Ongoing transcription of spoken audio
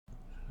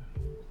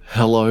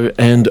Hello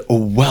and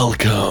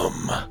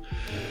welcome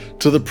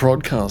to the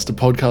Prodcast, a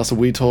podcast where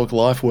we talk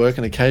life, work,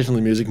 and occasionally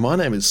music. My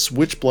name is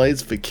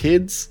Switchblades for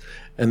Kids,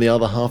 and the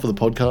other half of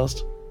the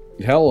podcast.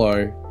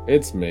 Hello,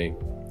 it's me.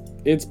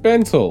 It's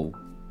Bentel.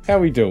 How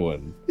we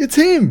doing? It's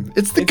him.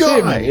 It's the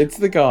guy. It's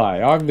the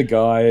guy. I'm the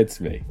guy. It's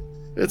me.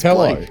 It's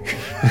Hello. Blake.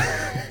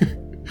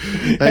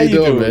 How you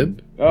doing, man?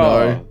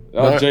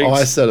 No, Jinx.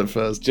 I said it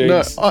first.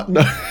 Jinx.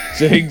 No.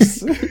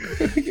 Jinx.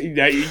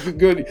 Yeah, you're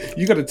good.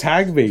 You got to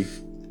tag me.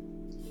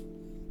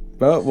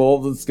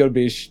 Well, it's going to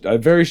be a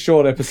very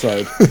short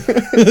episode.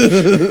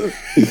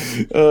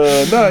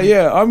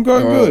 I'm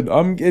going good.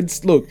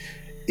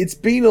 It's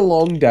been a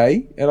long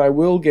day, and I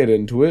will get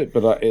into it,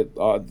 but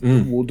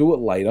we'll do it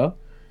later.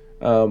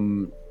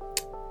 I'm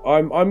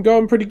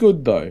going pretty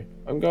good though.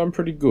 I'm going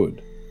pretty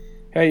good.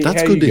 That's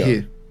how good you to going?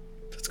 hear.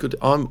 That's good.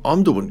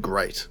 I'm doing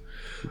great.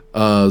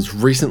 I was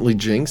recently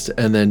jinxed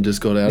and then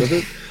just got out of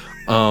it.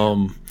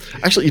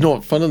 Actually, you know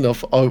what? Fun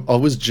enough, I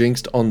was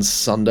jinxed on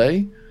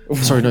Saturday.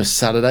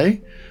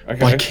 Okay.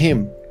 By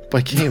Kim.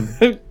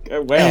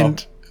 Wow.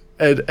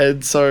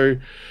 And so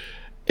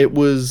it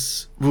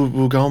was. We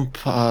were going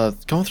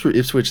through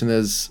Ipswich, and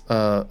there's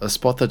a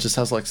spot that just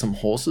has like some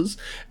horses,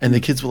 and the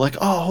kids were like,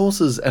 "Oh,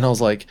 horses!" And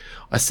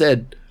I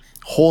said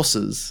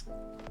horses,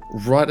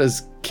 right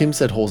as Kim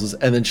said horses,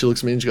 and then she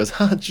looks at me and she goes,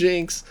 "Ha,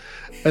 jinx!"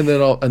 And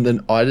then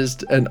I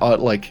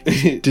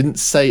didn't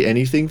say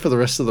anything for the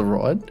rest of the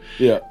ride.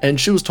 Yeah. And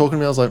she was talking to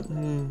me. I was like,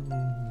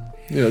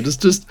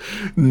 just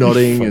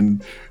nodding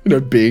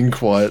and being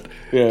quiet.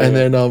 Yeah. And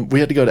then we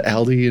had to go to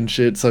Aldi and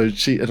shit. So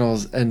she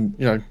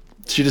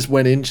just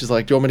went in. She's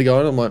like, "Do you want me to go?"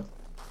 And I'm like,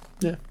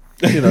 "Yeah."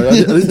 I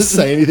didn't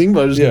say anything,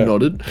 but I just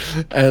nodded.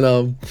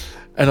 And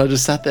I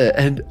just sat there.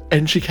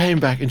 And she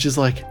came back and she's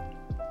like,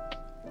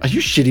 "Are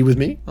you shitty with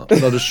me?"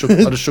 And I just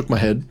shook my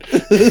head.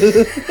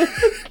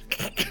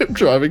 Kept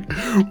driving,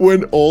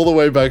 went all the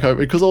way back home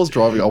because I was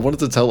driving. I wanted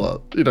to tell her,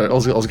 I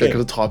was going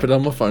to type it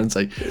on my phone and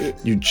say,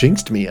 "You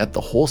jinxed me at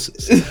the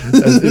horses."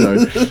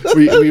 And,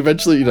 we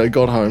eventually,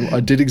 got home.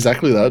 I did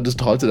exactly that. Just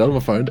typed it out on my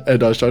phone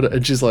and I showed it,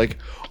 and she's like,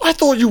 "I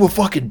thought you were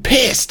fucking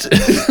pissed."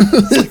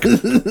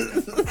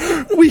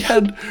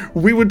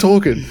 We were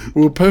talking.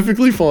 We were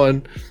perfectly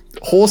fine.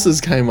 Horses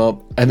came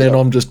up, and then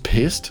I'm just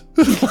pissed.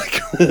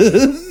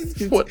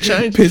 What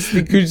changed? Pissed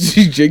because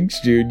she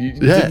jinxed you and you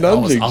didn't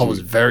unjinx you. I was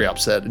very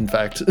upset, in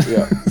fact.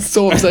 Yeah.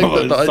 So upset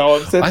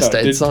that I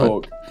stayed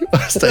silent.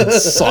 I stayed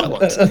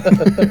silent.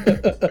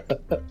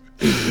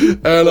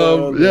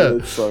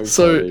 And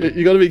so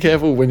you got to be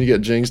careful when you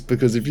get jinxed,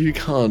 because if you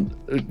can't,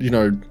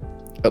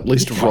 at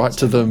least write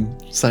to them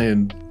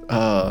saying,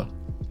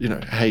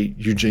 "Hey,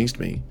 you jinxed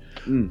me,"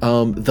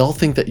 they'll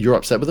think that you're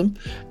upset with them.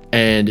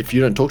 And if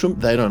you don't talk to them,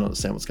 they don't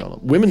understand what's going on.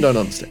 Women don't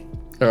understand.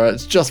 All right,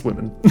 it's just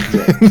women.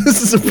 Yeah.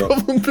 This is a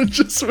problem for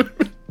just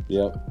women.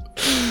 Yeah.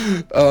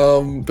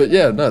 But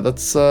yeah, no,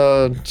 that's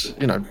a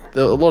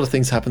lot of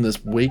things happen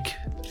this week.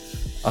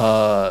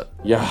 I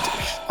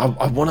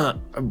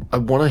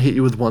wanna hit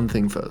you with one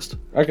thing first.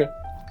 Okay.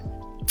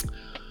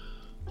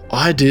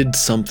 I did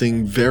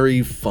something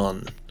very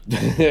fun.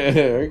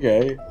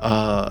 Okay.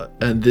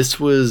 And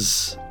this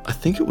was, I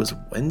think it was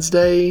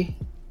Wednesday.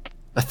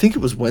 Or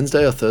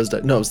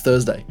Thursday. No, it was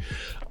Thursday.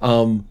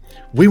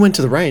 We went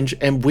to the range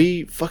and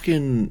it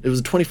was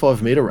a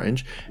 25 meter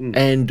range,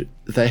 and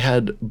they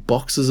had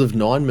boxes of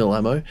 9mm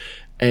ammo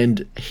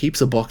and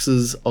heaps of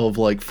boxes of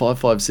like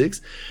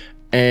 5.56,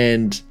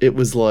 and it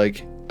was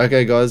like,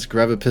 "Okay guys,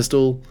 grab a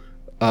pistol,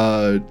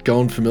 go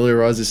and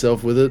familiarize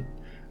yourself with it,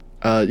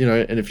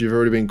 and if you've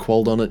already been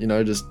qualled on it,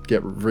 just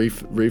get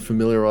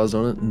re-familiarized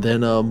on it, and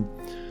then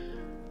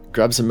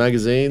grab some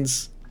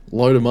magazines,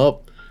 load them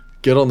up,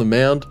 get on the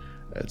mound,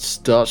 and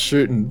start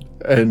shooting."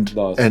 And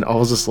nice. And I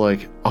was just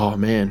like, "Oh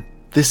man,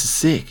 this is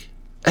sick,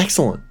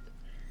 excellent."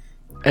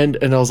 And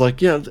I was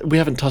like, we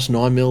haven't touched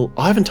 9mm.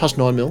 I haven't touched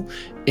 9mm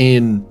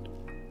in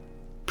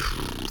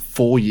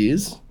 4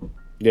 years.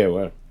 Yeah,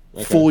 well,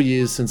 okay. 4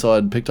 years since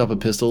I'd picked up a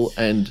pistol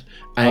and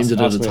aimed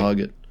it at a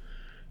target.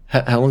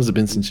 How long has it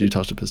been since you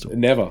touched a pistol?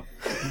 Never.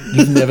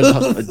 You've never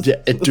touched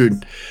it,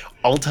 dude.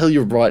 I'll tell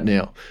you right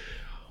now.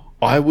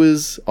 I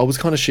was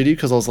kind of shitty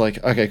because I was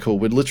like, "Okay, cool.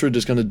 We're literally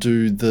just going to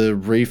do the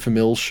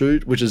re-famil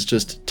shoot, which is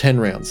just 10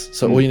 rounds.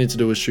 So all you need to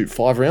do is shoot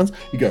 5 rounds.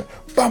 You go,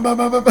 bam, bam,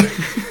 bam, bam, bam."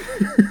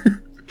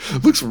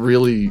 Looks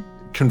really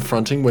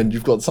confronting when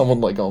you've got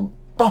someone like going,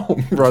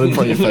 boom, right in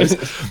front of your face.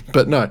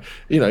 But no,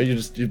 you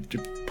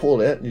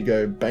pull it out and you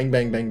go bang,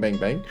 bang, bang, bang,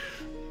 bang.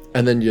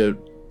 And then you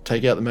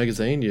take out the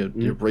magazine, you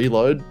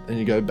reload, and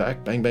you go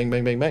back, bang, bang,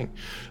 bang, bang, bang.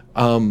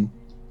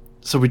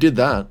 So we did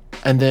that.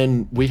 And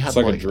then we had it's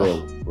like a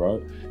drill,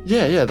 right?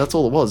 Yeah, that's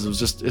all it was. It was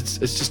just it's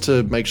just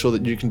to make sure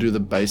that you can do the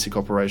basic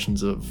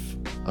operations of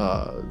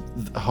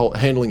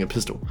handling a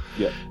pistol.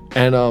 Yeah.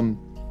 And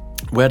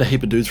we had a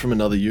heap of dudes from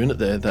another unit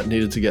there that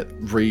needed to get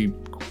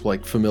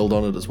familiarized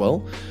on it as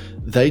well.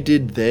 They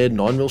did their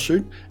 9mm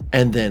shoot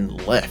and then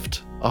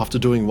left after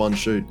doing one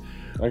shoot.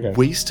 Okay.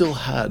 We still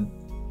had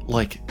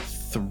like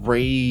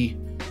 3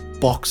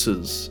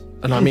 boxes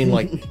And I mean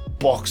like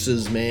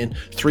boxes, man.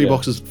 3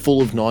 boxes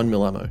full of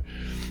 9mm ammo.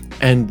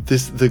 And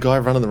the guy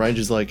running the range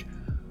is like,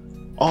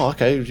 oh,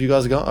 okay, you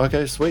guys are going?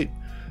 Okay, sweet.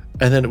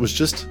 And then it was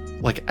just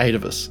like 8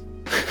 of us.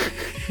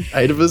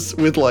 8 of us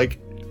with like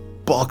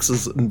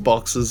boxes and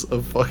boxes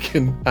of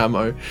fucking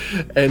ammo.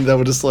 And they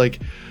were just like,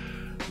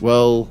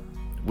 well,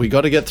 we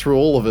got to get through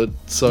all of it.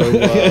 So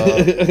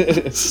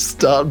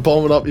start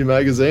bombing up your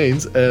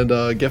magazines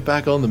and get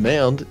back on the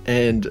mound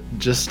and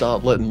just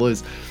start letting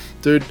loose.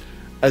 Dude,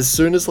 as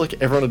soon as like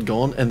everyone had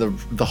gone and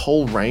the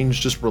whole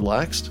range just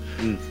relaxed,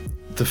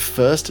 the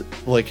first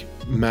like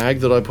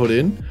mag that I put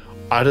in,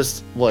 I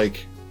just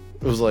like,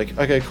 it was like,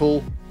 okay,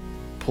 cool,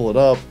 pull it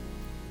up,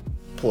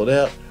 pull it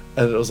out,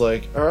 and it was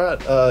like, all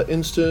right,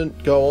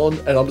 instant, go on,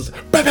 and I'm just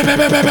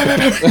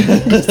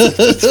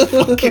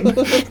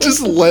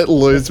just let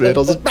loose, man. I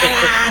was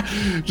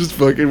just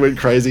fucking went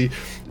crazy.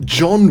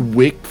 John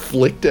Wick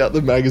flicked out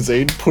the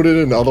magazine, put in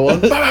another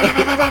one.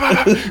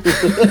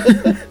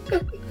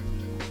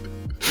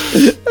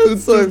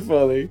 It's so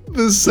funny.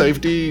 The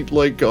safety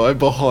like guy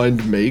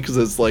behind me, because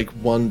it's like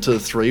 1 to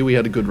 3. We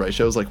had a good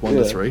ratio. It was like 1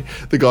 to 3.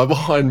 The guy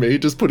behind me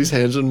just put his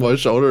hands on my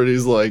shoulder and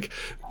he's like,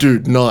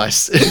 "Dude,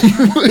 nice."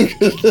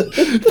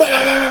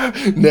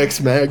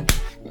 Next mag.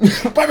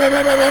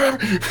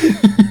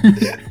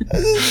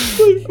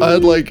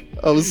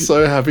 I was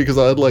so happy because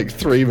I had like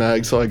 3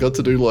 mags, so I got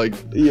to do like,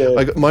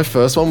 my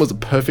first one was a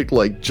perfect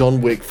like John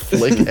Wick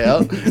flick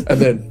out,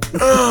 and then,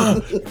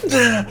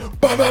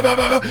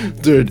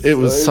 dude, it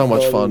was so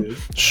much fun. Dude.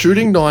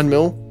 Shooting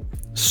 9mm,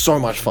 so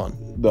much fun.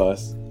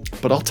 Nice.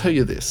 But I'll tell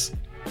you this.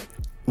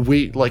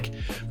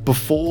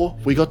 Before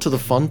we got to the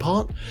fun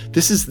part,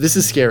 this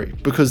is scary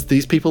because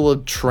these people are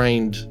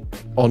trained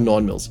on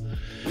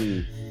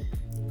 9mm.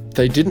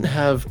 They didn't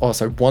have. Oh,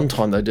 so one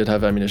time they did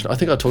have ammunition. I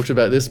think I talked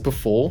about this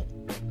before.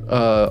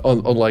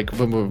 On like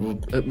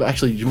when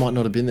actually, you might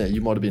not have been there.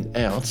 You might have been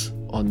out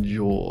on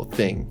your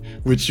thing,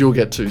 which you'll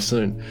get to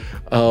soon.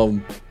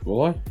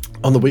 Will I?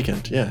 On the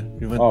weekend, yeah.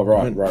 You went,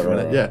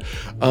 right. Yeah.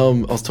 I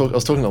was talking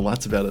to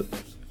Lats about it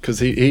because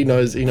he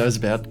knows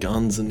about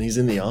guns and he's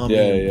in the army.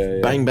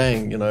 Yeah. Bang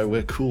bang, you know,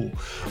 we're cool.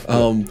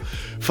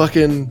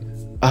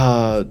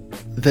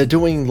 They're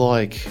doing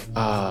like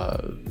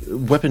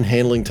weapon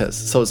handling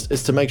tests, so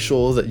it's to make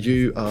sure that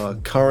you are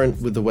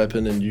current with the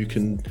weapon and you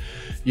can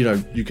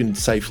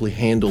safely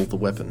handle the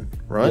weapon,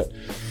 right?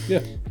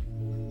 Yeah.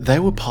 They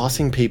were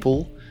passing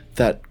people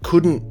that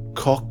couldn't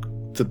cock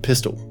the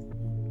pistol,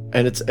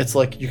 and it's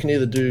like you can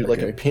either do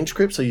like a pinch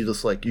grip, so you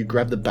just like you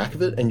grab the back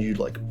of it and you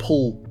like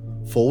pull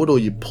forward or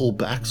you pull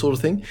back sort of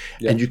thing,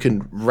 and you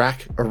can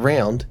rack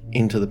around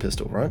into the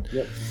pistol, right?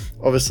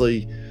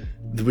 Obviously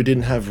we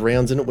didn't have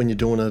rounds in it when you're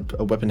doing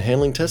a weapon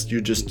handling test. You're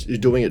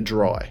doing it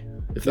dry,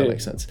 if that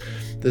makes sense.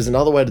 There's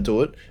another way to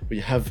do it where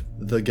you have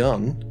the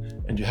gun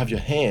and you have your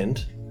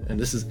hand,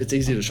 and it's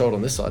easy to show it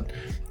on this side.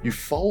 You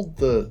fold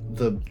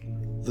the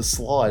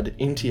slide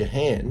into your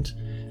hand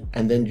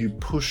and then you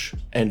push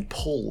and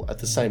pull at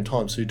the same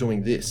time, so you're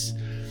doing this.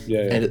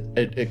 And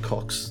it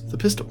cocks the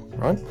pistol,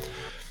 right?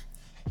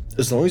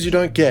 As long as you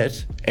don't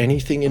get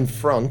anything in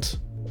front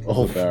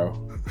of the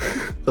barrel.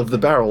 Of the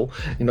barrel,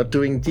 you're not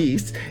doing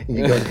this, and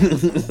you go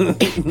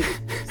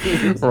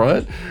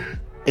right.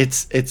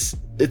 It's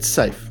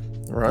safe,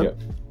 right?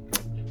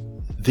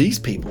 These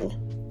people,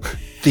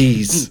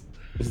 these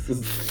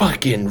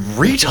fucking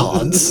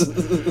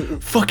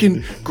retards,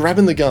 fucking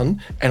grabbing the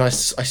gun, and I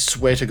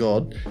swear to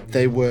God,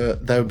 they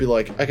would be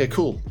like, okay,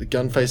 cool, the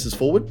gun faces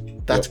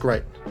forward. That's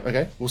great.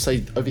 Okay, we'll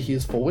say over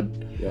here's forward.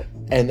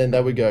 And then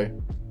they would go,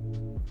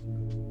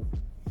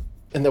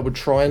 and they would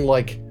try and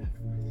like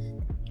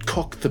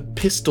cock the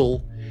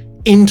pistol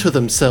into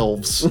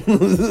themselves.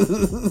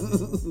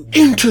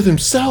 Into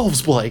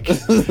themselves, Blake.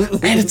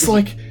 And it's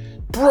like,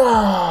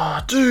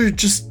 bruh, dude,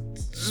 just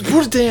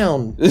put it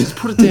down. Just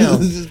put it down.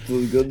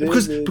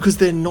 Because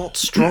they're not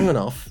strong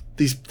enough.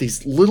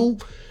 These little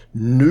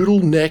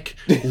noodle neck,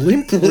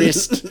 limp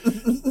wrist,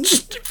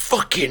 just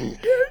fucking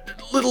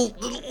little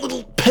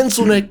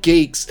pencil neck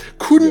geeks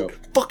couldn't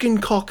fucking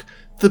cock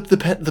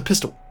the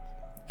pistol.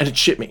 And it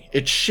shit me.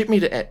 It shit me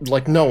to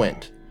like no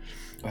end.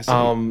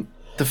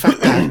 The fact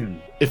that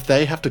if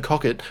they have to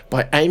cock it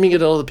by aiming it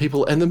at other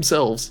people and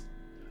themselves,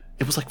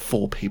 it was like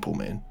 4 people,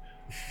 man.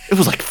 It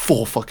was like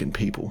 4 fucking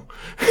people.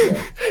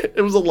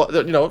 It was a lot.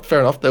 You know, fair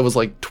enough. There was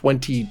like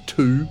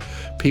 22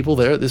 people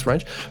there at this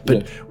range,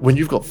 but when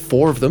you've got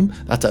 4 of them,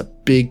 that's a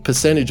big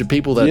percentage of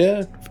people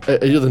that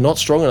are either not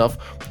strong enough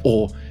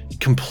or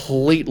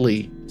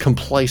completely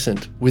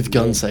complacent with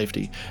gun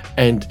safety,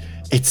 and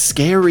it's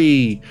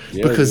scary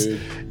because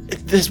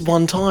there's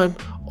one time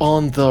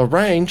on the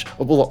range,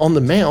 well, on the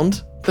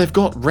mound, they've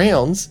got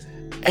rounds,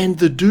 and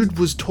the dude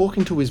was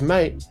talking to his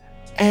mate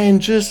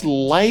and just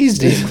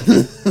lased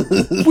him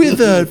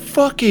with a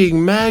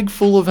fucking mag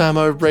full of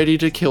ammo ready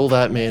to kill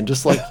that man,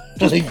 just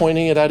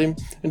pointing it at him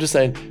and just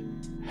saying,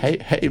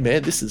 hey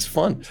man, this is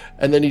fun.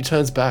 And then he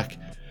turns back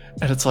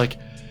and it's like,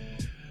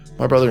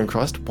 my brother in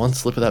Christ, one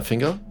slip of that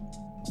finger,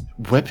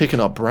 we're picking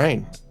up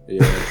brain.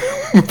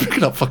 We're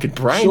picking up fucking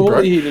brain, Surely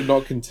bro. he did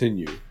not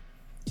continue.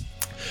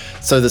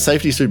 So the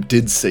safety suit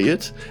did see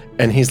it,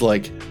 and he's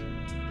like,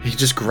 he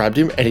just grabbed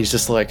him, and he's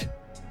just like,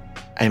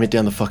 aim it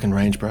down the fucking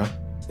range, bro.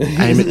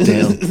 Aim it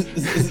down.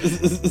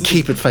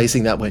 Keep it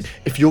facing that way.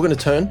 If you're going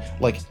to turn,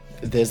 like,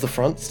 there's the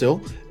front still.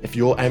 If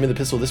you're aiming the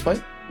pistol this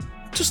way,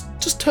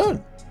 just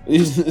turn.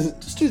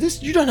 Just do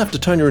this. You don't have to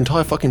turn your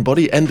entire fucking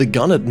body and the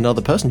gun at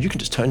another person. You can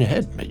just turn your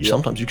head.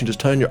 Sometimes you can just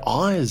turn your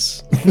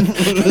eyes.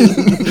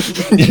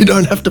 You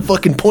don't have to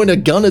fucking point a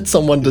gun at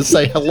someone to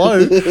say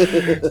hello.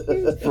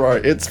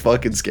 Bro, it's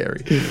fucking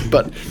scary.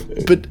 But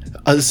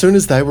as soon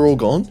as they were all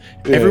gone,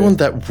 everyone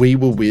that we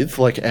were with,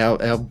 like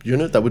our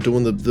unit that were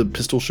doing the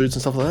pistol shoots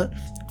and stuff like that,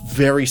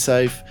 very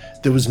safe.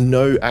 There was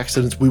no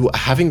accidents. We were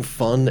having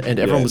fun, and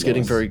everyone was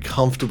getting very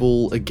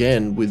comfortable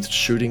again with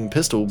shooting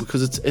pistol,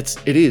 because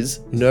it is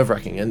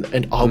nerve-wracking,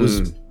 and I was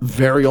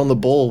very on the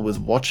ball with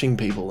watching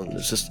people. And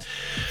it's just,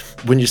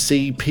 when you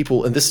see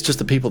people, and this is just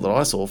the people that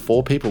I saw,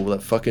 4 people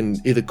that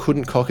fucking either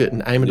couldn't cock it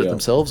and aim it at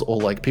themselves, or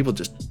like people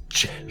just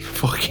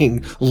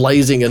fucking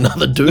lasing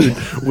another dude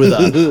with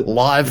a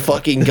live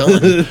fucking gun.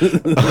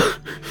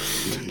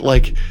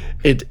 Like,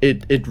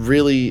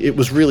 it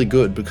was really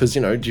good, because,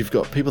 you know, you've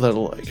got people that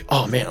are like,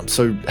 oh man, I'm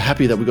so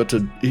happy that we got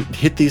to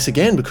hit this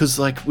again, because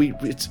like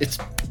it's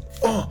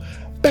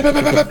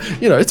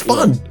you know, it's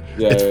fun.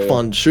 It's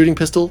fun. Shooting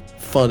pistol,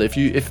 fun.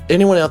 If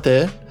anyone out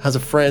there has a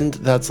friend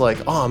that's like,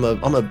 oh,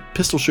 I'm a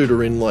pistol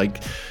shooter in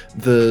like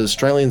the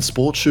Australian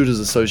Sports Shooters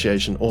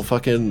Association, or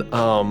fucking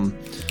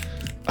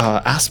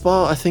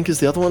ASPA, I think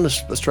is the other one,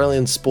 the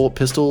Australian Sport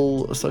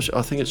Pistol Association.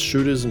 I think it's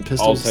shooters and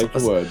pistols. I'll take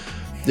your word.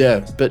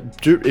 Yeah, but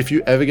if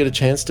you ever get a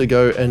chance to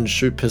go and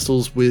shoot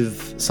pistols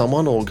with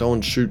someone, or go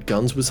and shoot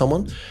guns with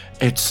someone,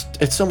 it's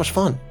so much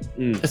fun.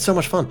 It's so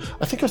much fun.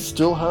 I think I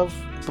still have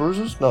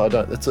bruises. No, I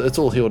don't. It's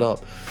all healed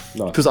up.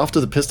 Because after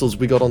the pistols,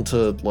 we got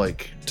onto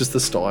like just the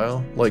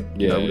style. Like,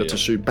 you know, we got to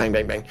shoot bang,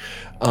 bang, bang.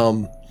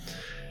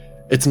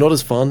 It's not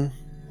as fun,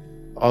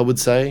 I would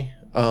say,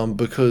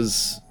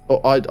 because...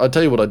 I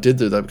tell you what I did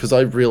do though, because I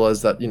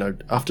realized that, you know,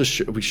 after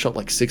we shot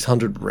like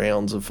 600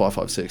 rounds of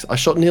 5.56, I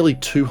shot nearly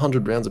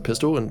 200 rounds of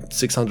pistol and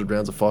 600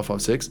 rounds of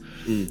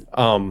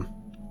 5.56.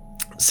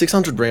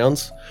 600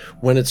 rounds,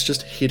 when it's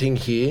just hitting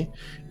here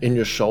in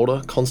your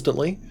shoulder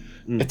constantly,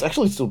 it's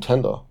actually still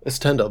tender. It's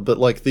tender, but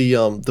like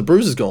the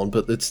bruise is gone,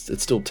 but it's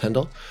still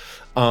tender.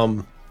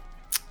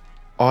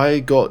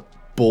 I got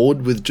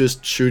bored with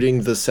just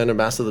shooting the center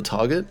mass of the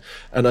target,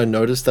 and I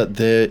noticed that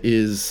there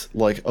is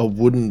like a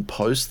wooden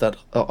post that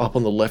up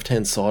on the left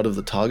hand side of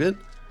the target.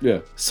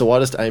 So I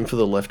just aim for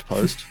the left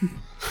post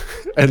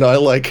and I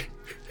like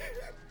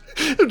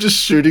I'm just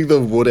shooting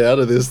the wood out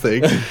of this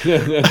thing.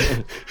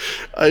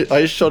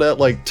 I shot out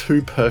like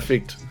 2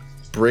 perfect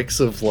bricks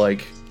of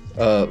like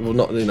well,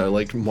 not, you know,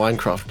 like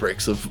Minecraft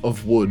bricks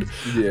of wood.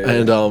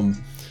 And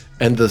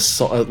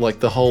the like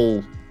the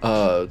whole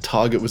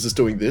target was just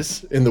doing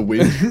this in the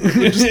wind.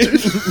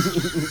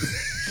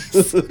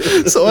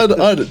 So I had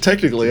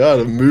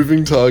a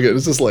moving target.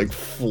 It's just like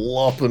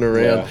flopping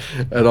around,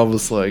 and I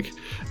was like,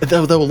 and they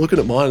were looking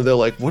at mine, and they're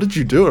like, "What did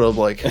you do?" And I'm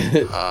like,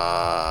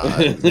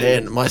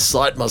 man, my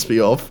sight must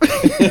be off.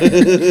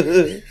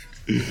 They're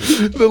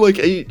like,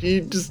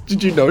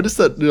 did you notice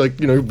that, like,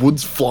 you know,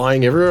 wood's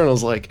flying everywhere? And I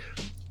was like,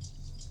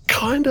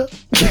 kinda.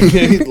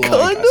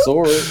 I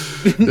saw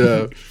it.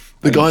 Yeah.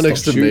 The guy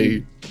next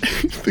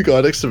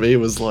to me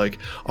was like,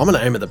 I'm gonna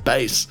aim at the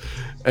base,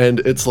 and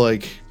it's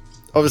like,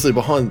 obviously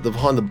behind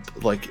the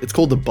like, it's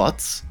called the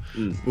butts.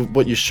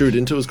 What you shoot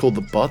into is called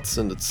the butts,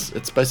 and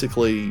it's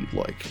basically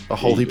like a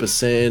whole heap of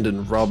sand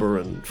and rubber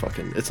and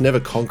fucking. It's never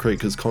concrete,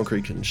 because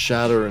concrete can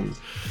shatter, and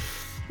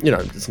you know,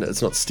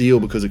 it's not steel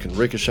because it can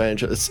ricochet.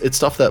 And it's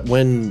stuff that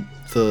when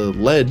the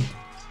lead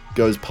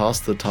goes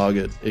past the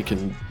target, it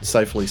can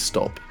safely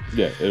stop.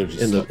 It'll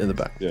just in the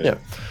back.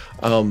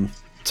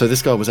 So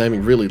this guy was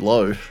aiming really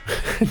low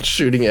and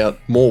shooting out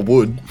more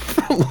wood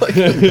from like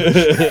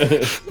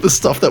the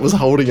stuff that was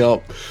holding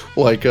up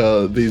like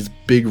these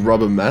big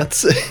rubber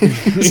mats.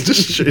 He's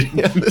just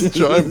shooting out this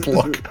giant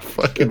block of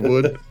fucking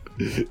wood.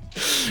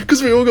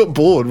 Because we all got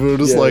bored. We were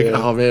just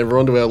oh man, we're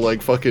onto our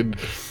like fucking...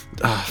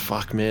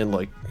 fuck man,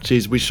 like,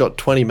 geez, we shot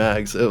 20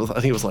 mags. I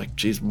think it was like,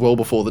 geez, well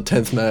before the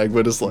 10th mag,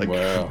 we're just like,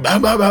 bam,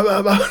 bam, bam,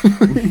 bam,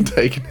 bam,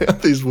 taking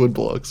out these wood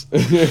blocks.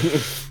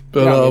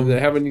 But how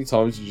many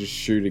times do you just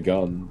shoot a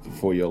gun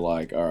before you're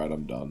like, all right,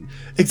 I'm done?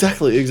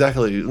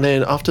 Exactly,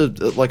 man. After,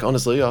 like,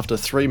 honestly, after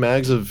 3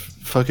 mags of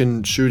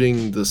fucking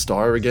shooting the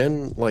Styre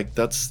again, like,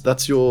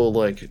 that's your,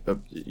 like,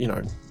 you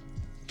know,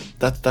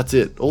 that's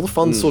it. All the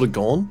fun's sort of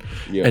gone,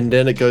 and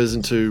then it goes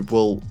into,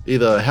 well,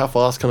 either how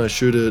fast can I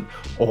shoot it,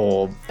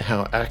 or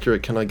how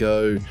accurate can I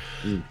go,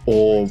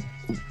 or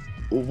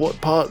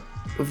what part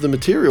of the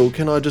material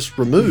can I just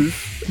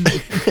remove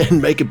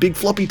and make a big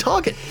floppy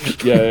target.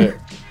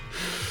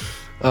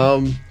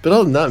 But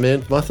other than that,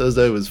 man, my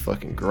Thursday was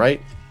fucking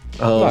great.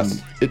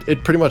 Nice.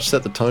 It pretty much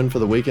set the tone for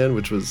the weekend,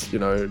 which was, you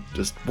know,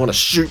 just want to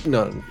shoot.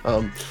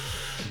 That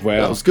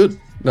was good.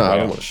 No, I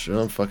don't want to shoot.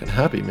 I'm fucking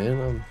happy,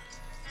 man.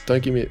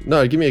 Give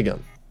me a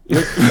gun.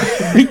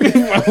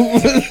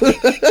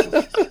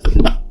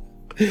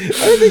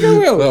 don't think I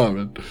will. No,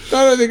 man. I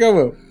don't think I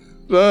will.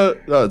 No,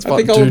 it's fun. I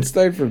think I Dude, would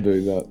stay from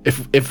doing that.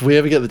 if we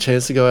ever get the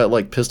chance to go out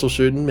like pistol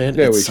shooting, man,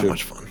 Yeah, we it's so should.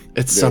 much fun.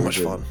 It's Yeah, so we much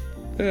should. fun.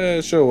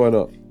 Yeah, sure, why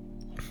not?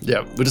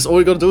 Yeah, we just all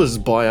we got to do is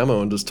just buy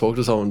ammo and just talk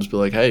to someone and just be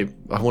like, hey,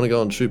 I want to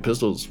go and shoot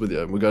pistols with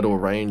you. And we go to a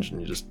range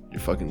and you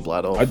fucking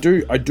blad off. I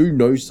do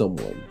know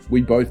someone.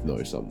 We both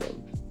know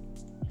someone.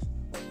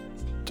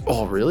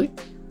 Oh, really?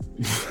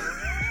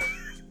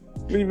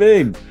 What do you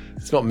mean?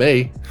 It's not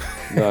me.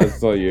 No,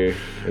 it's not you.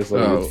 It's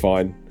like, Oh. it's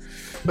fine.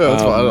 No,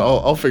 that's fine.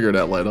 I'll figure it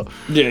out later.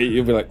 Yeah,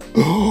 you'll be like,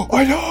 oh,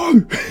 I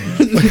know!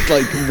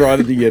 Like, right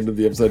at the end of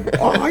the episode,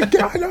 oh, I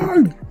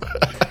know!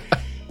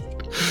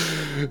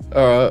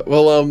 Alright,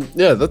 well,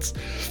 yeah,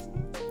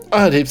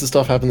 I had heaps of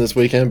stuff happen this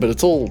weekend, but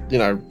it's all,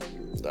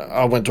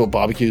 I went to a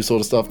barbecue sort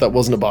of stuff. That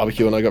wasn't a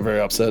barbecue and I got very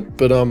upset.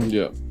 But,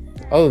 Yeah.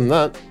 other than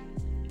that,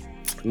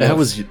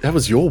 Nice. how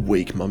was your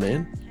week, my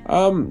man?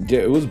 Yeah,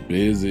 it was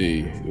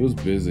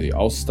busy.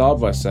 I'll start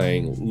by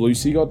saying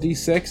Lucy got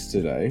de-sexed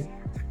today.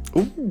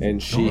 Ooh,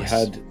 And she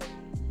nice.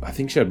 I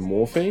think she had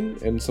morphine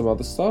and some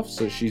other stuff,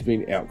 so she's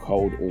been out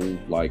cold all,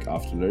 like,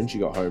 afternoon. She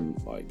got home,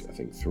 like, I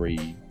think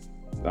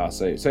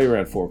say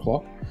around 4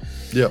 o'clock.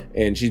 Yep.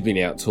 And she's been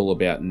out till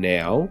about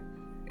now,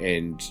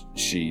 and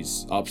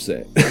she's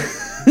upset.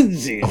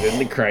 She's in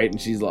the crate,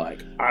 and she's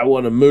like, I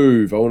want to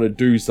move, I want to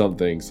do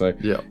something. So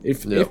Yeah.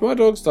 if Yep. my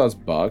dog starts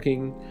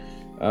barking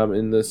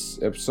in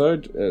this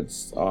episode,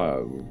 it's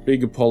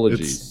big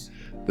apologies.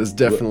 There's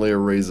definitely a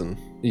reason.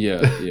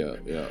 Yeah.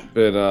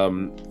 But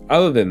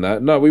other than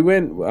that, no, we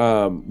went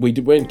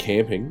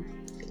camping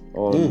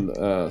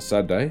on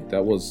Saturday.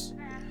 That was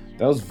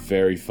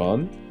very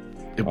fun.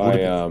 It would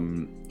have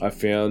been. I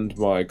found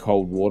my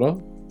cold water,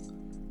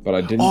 but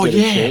I didn't Oh, get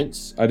yeah. a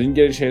chance. I didn't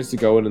get a chance to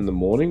go in the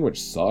morning,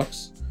 which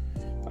sucks.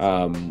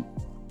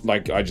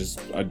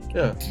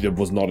 There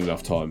was not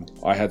enough time.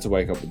 I had to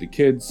wake up with the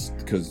kids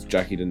because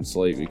Jackie didn't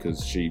sleep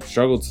because she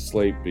struggled to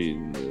sleep.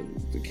 And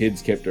the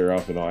kids kept her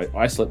up, and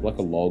I slept like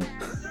a log.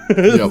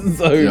 Yep.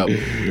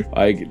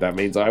 That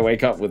means I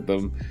wake up with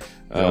them.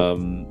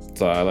 Yep.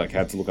 So I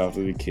had to look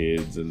after the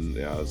kids, and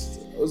it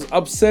was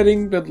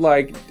upsetting, but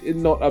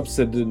not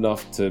upset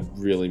enough to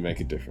really make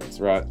a difference,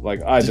 right?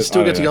 Did you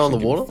still get to go in the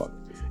water?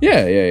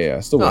 Yeah. I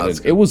still No, went that's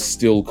in. good. It was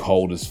still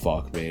cold as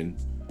fuck, man.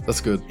 That's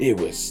good. It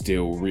was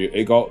still real.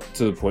 It got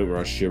to the point where I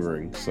was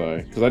shivering. So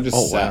because I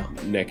just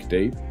sat neck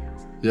deep.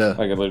 Yeah.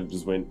 I literally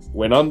just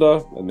went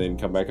under and then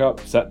come back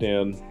up, sat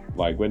down,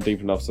 went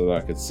deep enough so that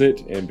I could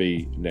sit and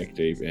be neck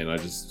deep, and I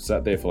just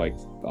sat there for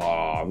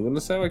I'm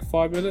gonna say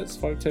 5 minutes,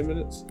 5-10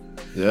 minutes.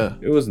 Yeah.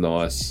 It was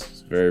nice.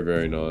 It's very,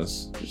 very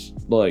nice. Just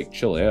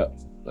chill out.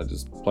 I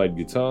just played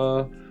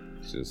guitar.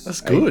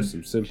 That's ate good.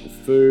 some simple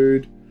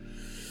food.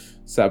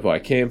 Sat by a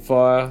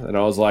campfire, and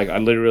I was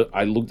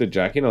I looked at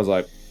Jackie and I was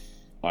like,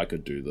 I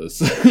could do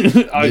this.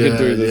 I could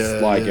do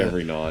this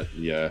every night.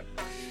 Yeah.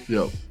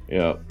 Yep.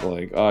 Yeah.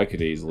 I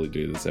could easily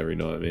do this every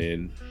night,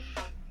 man.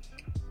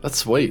 That's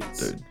sweet,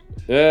 dude.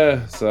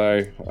 Yeah,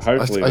 so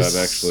hopefully I that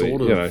actually,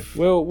 sort of-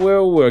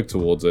 we'll work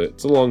towards it.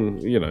 It's a long,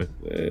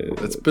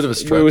 It's a bit of a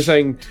stretch. We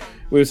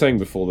were saying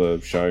before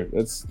the show,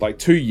 it's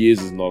 2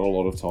 years is not a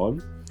lot of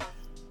time.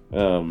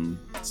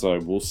 So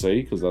we'll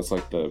see, because that's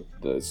the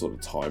sort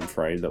of time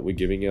frame that we're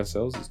giving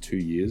ourselves is 2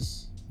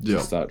 years to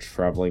start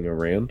traveling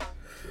around.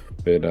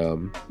 But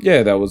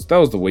yeah, that was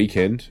the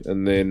weekend,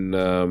 and then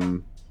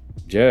I'm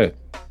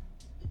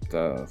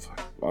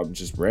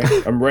just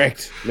wrecked. I'm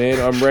wrecked, man.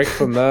 I'm wrecked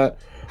from that.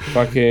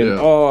 Fucking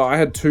I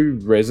had 2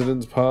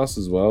 residence pass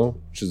as well,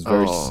 which is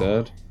very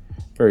sad.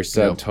 Very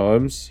sad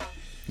times.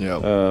 Yeah.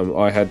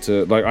 I had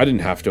to I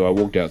didn't have to. I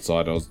walked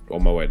outside. I was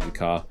on my way to the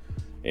car,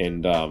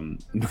 and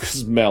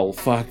because Mel,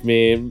 fuck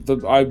man,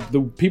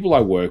 the people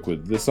I work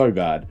with, they're so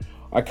bad.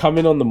 I come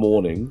in on the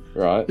morning,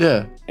 right?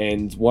 Yeah.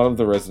 And one of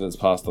the residents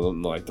passed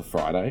on the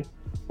Friday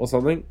or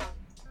something.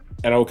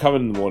 And I'll come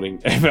in the morning,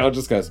 and Mel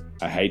just goes,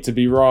 I hate to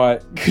be right,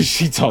 because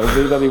she told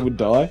me that he would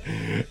die.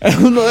 And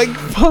I'm like,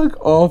 fuck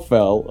off,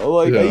 Mel. I'm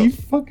like, are you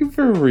fucking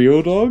for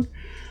real, dog?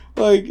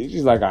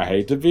 She's like, I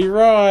hate to be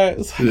right.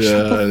 It's shut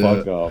the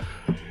fuck up.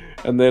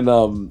 And then,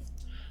 and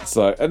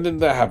then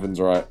that happens,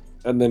 right?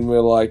 And then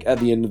we're at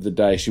the end of the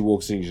day, she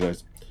walks in and she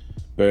goes,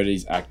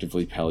 Bernie's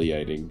actively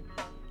palliating.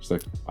 She's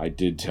like, I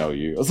did tell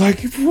you. I was like,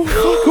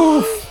 fuck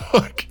off.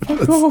 Fuck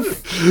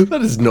off.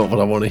 That is not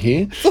what I want to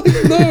hear.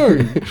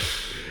 No.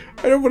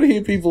 I don't want to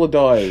hear people are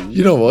dying.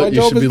 You know what? My You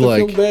job should is be to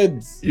like, fill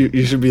beds.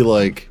 you should be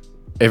like,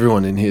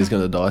 everyone in here is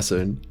going to die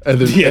soon. And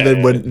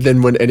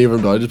then when any of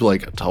them die, just be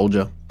like, I told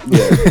you. Yeah.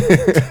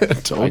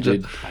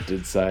 I I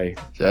did say.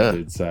 Yeah. I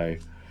did say.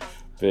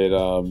 But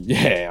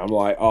I'm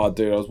like, oh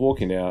dude, I was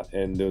walking out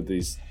and there were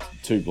these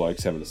 2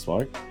 blokes having a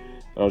smoke.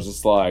 And I was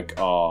just like,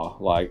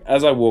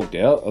 as I walked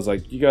out, I was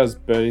like, you guys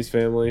Bernie's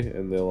family?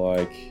 And they're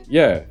like,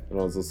 yeah. And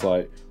I was just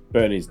like,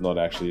 Bernie's not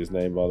actually his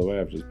name, by the way.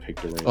 I've just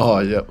picked a random. Oh,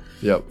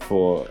 yep.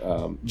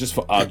 For just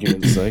for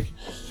argument's sake.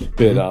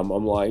 But I'm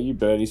like, you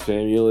Bernie's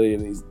family,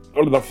 and he's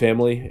not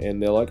family,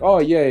 and they're like, oh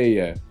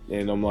yeah.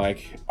 And I'm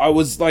like, I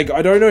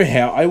don't know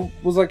how. I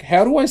was like,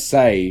 how do I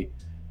say,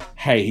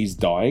 hey, he's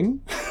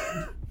dying?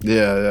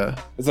 Yeah.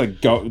 It's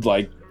like, go,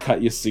 like,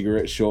 cut your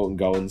cigarette short and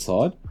go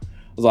inside. I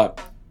was like,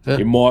 Yeah.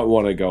 you might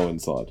want to go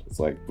inside. It's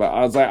like, but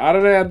I was like, I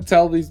don't know how to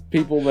tell these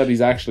people that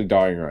he's actually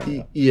dying right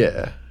now.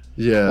 Yeah.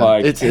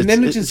 Like, it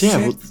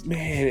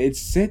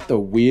set the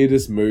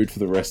weirdest mood for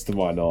the rest of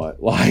my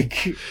night.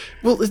 Like,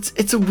 well,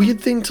 it's a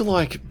weird thing to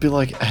like be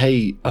like,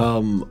 hey,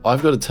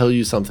 I've got to tell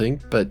you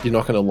something, but you're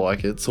not going to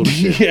like it, sort of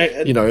shit.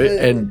 Yeah, you know,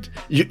 and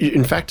you,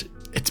 in fact,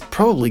 it's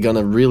probably going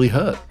to really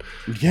hurt.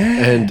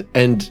 Yeah,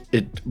 and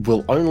it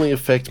will only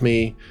affect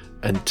me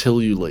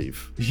until you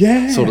leave.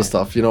 Yeah, sort of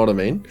stuff. You know what I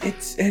mean?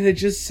 It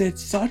just set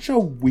such a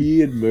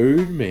weird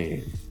mood,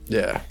 man.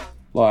 Yeah.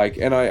 Like,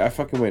 and I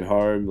fucking went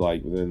home,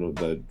 like, with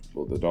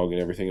the dog and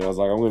everything, and I was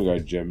like, I'm gonna go to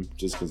the gym,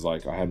 just because,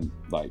 like, I've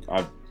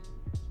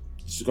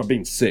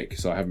been sick,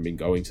 so I haven't been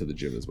going to the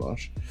gym as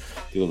much,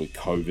 dealing with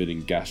COVID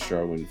and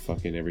gastro and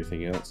fucking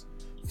everything else,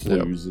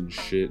 flus and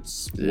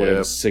shits,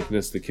 whatever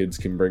sickness the kids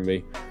can bring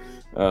me.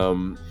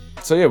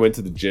 So yeah, went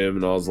to the gym,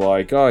 and I was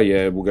like, oh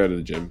yeah, we'll go to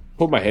the gym.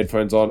 Put my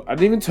headphones on. I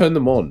didn't even turn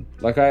them on.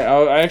 Like,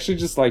 I actually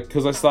just, like,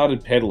 because I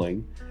started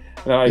pedaling,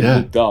 and I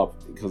looked up,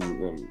 because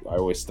I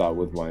always start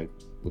with my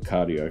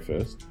cardio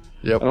first.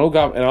 Yep. And I look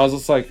up, and I was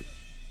just like,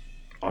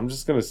 I'm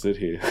just gonna sit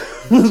here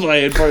with my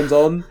headphones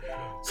on,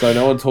 so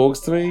no one talks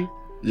to me.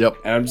 Yep.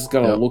 And I'm just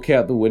gonna look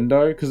out the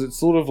window, because it's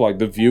sort of like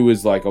the view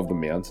is like of the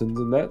mountains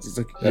and that. It's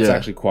like, that's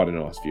actually quite a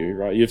nice view,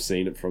 right? You've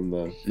seen it from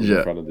the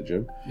front of the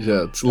gym.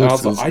 Yeah,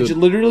 I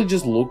literally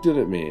just looked at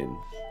it, man.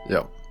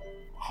 Yeah.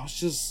 I was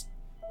just,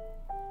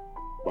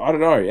 I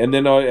don't know. And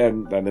then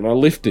I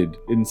lifted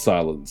in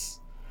silence.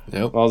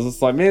 Yep. I was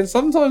just like, man,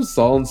 sometimes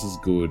silence is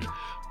good.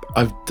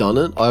 I've done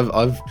it.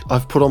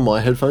 I've put on my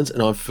headphones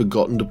and I've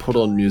forgotten to put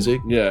on music.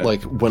 Yeah.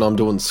 Like when I'm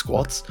doing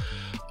squats.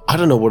 I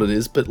don't know what it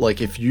is, but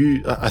like I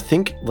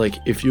think like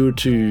if you were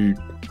to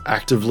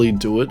actively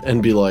do it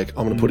and be like,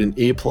 I'm going to put in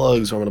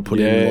earplugs or I'm going to put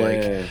in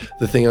like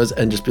the thing is,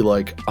 and just be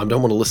like, I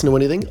don't want to listen to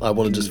anything. I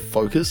want to just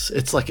focus.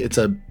 It's like, it's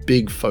a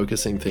big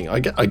focusing thing. I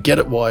get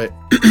it why,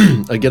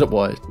 I get it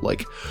why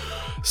like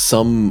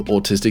some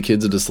autistic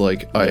kids are just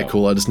like, alright,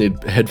 cool, I just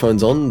need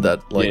headphones on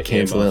that like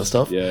cancel out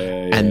stuff.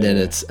 And then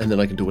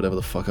I can do whatever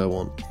the fuck I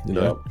want, you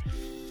know?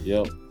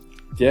 Yep.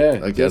 Yeah,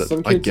 I get it.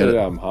 Some kids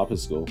at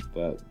Harper's School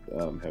that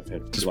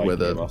have just like, wear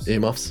the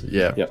earmuffs.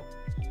 Yeah.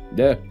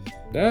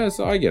 Yeah,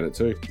 so I get it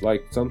too.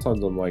 Like,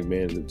 sometimes I'm like,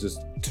 man, it's just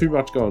too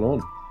much going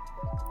on.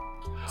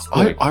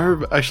 I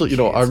actually, you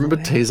know, I remember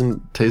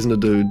teasing a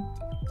dude.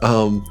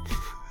 Do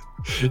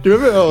you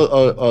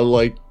remember I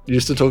like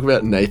used to talk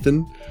about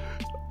Nathan?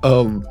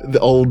 The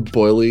old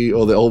boilie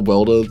or the old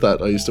welder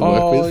that I used to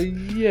work with.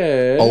 Oh,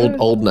 yeah.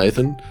 Old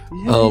Nathan.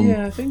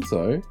 Yeah, I think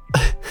so.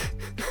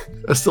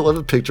 I still have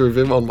a picture of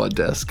him on my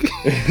desk.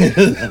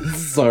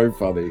 That's so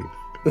funny.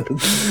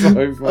 That's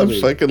so funny.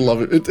 I fucking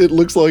love it. It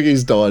looks like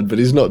he's died, but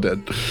he's not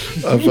dead.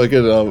 I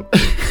fucking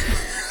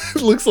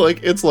it looks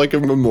like it's like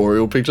a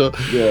memorial picture.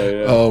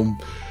 Yeah.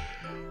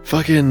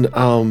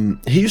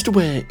 He used to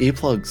wear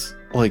earplugs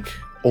like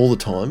all the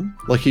time.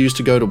 Like, he used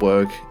to go to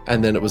work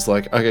and then it was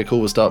like, okay,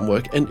 cool, we're starting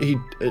work. And he,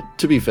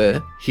 to be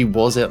fair, he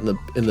was out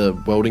in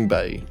the welding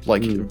bay,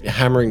 like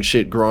hammering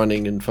shit,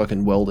 grinding and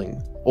fucking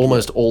welding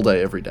almost all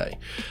day, every day.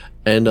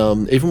 And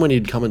even when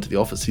he'd come into the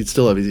office, he'd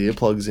still have his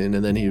earplugs in,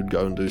 and then he would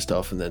go and do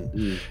stuff, and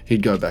then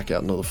he'd go back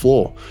out onto the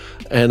floor.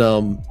 And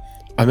I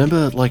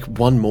remember like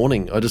one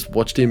morning, I just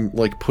watched him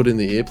like put in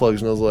the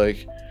earplugs, and I was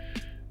like,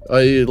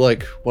 "Are you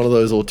like one of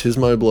those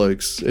autismo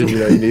blokes?" And you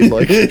know, you need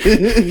like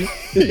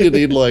you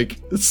need like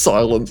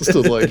silence to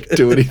like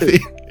do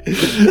anything.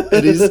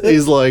 And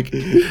he's like,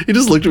 he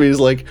just looked at me. He's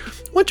like,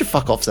 "Why don't you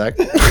fuck off, Zach?"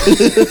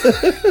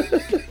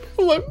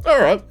 I'm like, all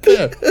right,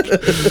 yeah.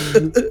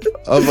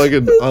 I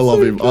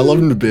love him. I love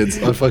him to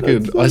bits.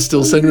 I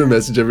still send him a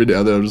message every now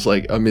and then. I'm just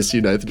like, I miss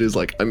you, Nathan. He's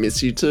like, I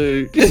miss you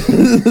too.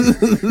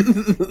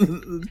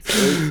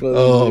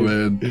 Oh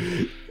man,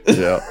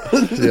 yeah.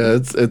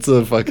 It's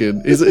a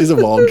fucking. He's a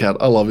wildcat.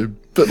 I love him,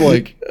 but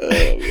like, oh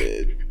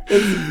man,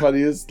 it's the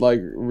funniest like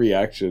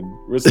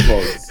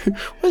response. Why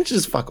don't you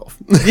just fuck off?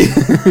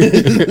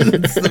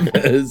 It's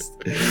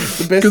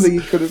the best thing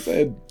he could have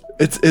said.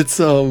 It's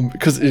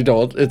because you know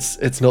what,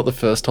 it's not the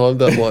first time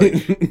that like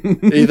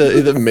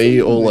either me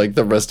or like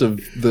the rest of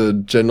the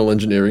general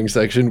engineering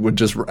section would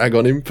just rag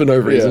on him for no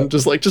reason,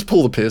 just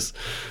pull the piss.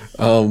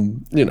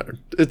 You know,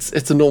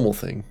 it's a normal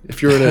thing.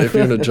 If you're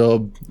in a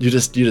job, you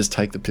just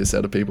take the piss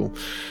out of people,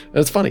 and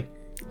it's funny.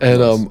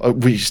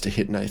 And we used to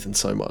hit Nathan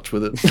so much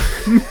with it,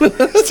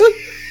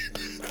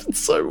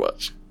 so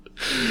much.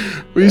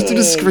 We used to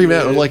just scream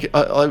out. Like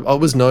I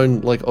was known,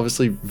 like,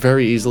 obviously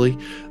very easily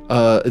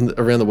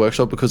around the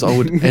workshop, because I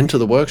would enter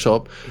the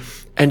workshop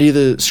and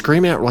either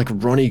scream out like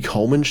Ronnie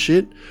Coleman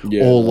shit,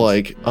 or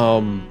like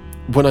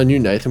when I knew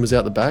Nathan was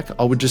out the back,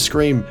 I would just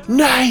scream,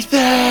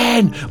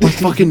 "Nathan!" Like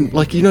fucking,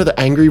 like, you know, the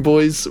Angry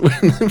Boys.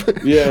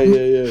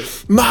 Yeah.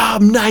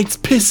 Mom, Nate's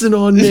pissing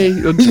on me.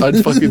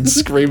 I'd fucking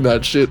scream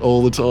that shit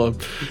all the time.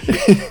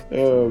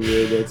 Oh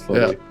man, that's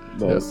funny.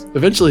 Nice. Yeah.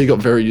 Eventually, he got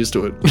very used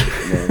to it.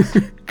 Nice.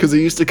 Because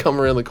he used to come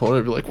around the corner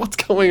and be like, "What's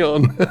going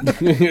on?"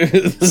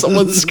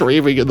 Someone's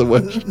screaming in the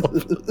workshop.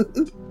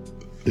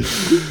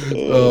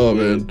 Oh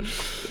man,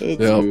 That's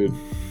good.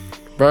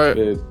 bro.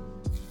 Man.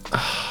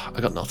 I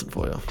got nothing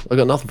for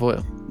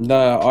you.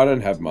 No, I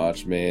don't have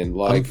much, man.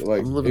 Like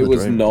I'm living it the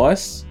was dream.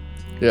 nice,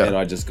 Yeah. and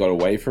I just got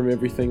away from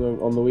everything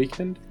on the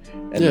weekend,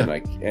 and Yeah.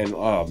 then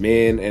oh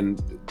man, and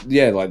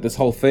yeah, like this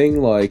whole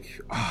thing, like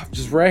I'm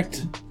just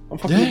wrecked. I'm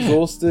fucking Yeah.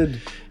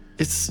 exhausted.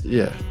 It's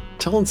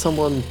telling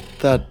someone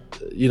that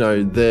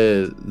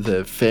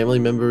their family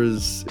member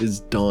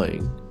is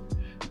dying.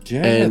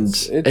 Yeah, And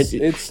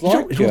it's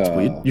like you know what's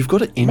weird? You've got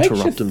to makes you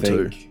interrupt them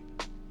too. think.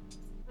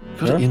 You've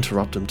got to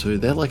interrupt them too.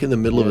 They're like in the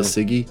middle of a Yeah.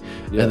 ciggy,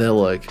 Yeah. and they're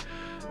like,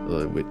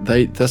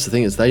 that's the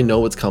thing is they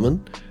know it's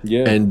coming,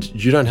 Yeah, and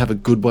you don't have a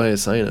good way of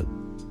saying it.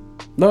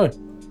 no,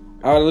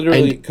 I literally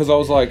And- because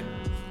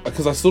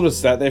I sort of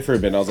sat there for a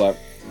bit, and I was like,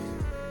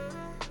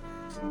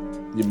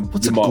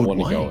 What's you a might good want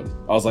to way? go in.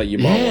 I was like, you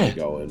might Yeah. want to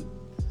go in,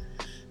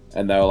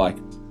 and they were like,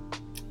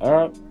 all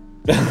right.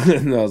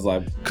 And I was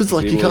like, Because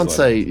like see you what can't it's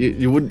say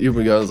you wouldn't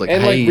even go. It's like,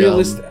 and hey,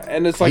 like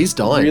and it's like he's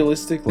dying.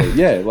 realistically,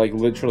 yeah, like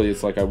literally,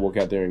 it's like I walk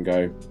out there and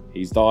go,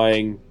 he's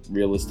dying.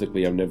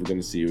 Realistically, I'm never going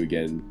to see you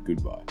again.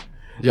 Goodbye.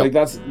 Yep.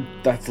 Like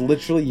that's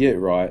literally it,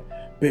 right?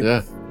 But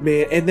Yeah.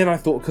 man, and then I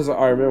thought because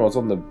I remember I was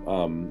on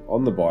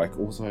the bike.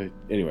 Also,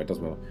 anyway, it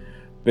doesn't matter.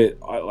 But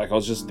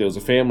there was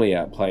a family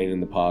out playing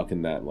in the park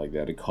and that, like they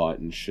had a kite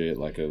and shit.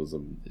 Like it was a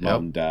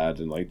mum, dad,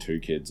 and like 2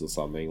 kids or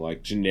something.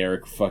 Like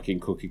generic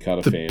fucking cookie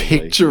cutter the family.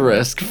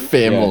 picturesque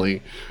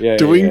family Yeah,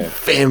 doing yeah.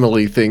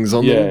 family things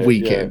on the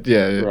weekend.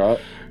 Yeah. Right.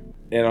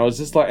 And I was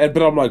just like,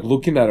 but I'm like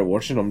looking at it,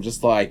 watching. I'm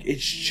just like,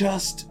 it's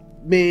just,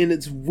 man,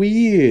 it's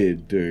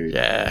weird, dude.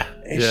 Yeah.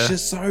 It's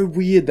just so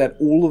weird that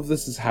all of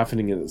this is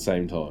happening at the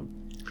same time.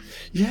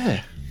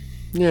 Yeah.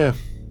 Yeah.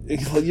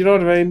 It's like, you know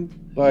what I mean?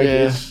 Like,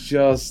 Yeah. it's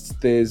just,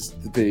 there's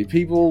the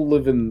people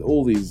living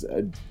all these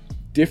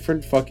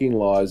different fucking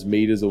lives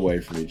meters away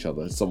from each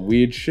other. It's some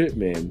weird shit,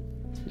 man.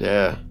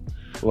 Yeah.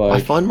 Like,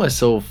 I find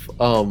myself,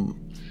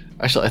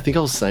 actually, I think I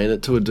was saying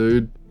it to a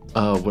dude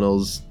when I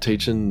was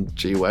teaching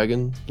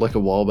G-Wagon like a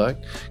while back,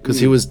 because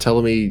he was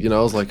telling me, I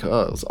was like, I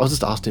was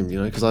just asked him,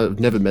 because I've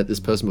never met this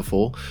person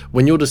before.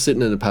 When you're just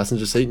sitting in a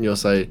passenger seat and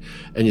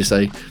you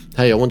say,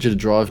 hey, I want you to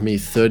drive me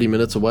 30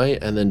 minutes away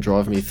and then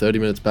drive me 30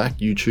 minutes back.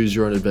 You choose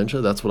your own adventure.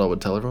 That's what I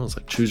would tell everyone. It's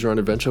like, choose your own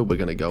adventure. We're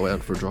going to go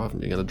out for a drive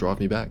and you're going to drive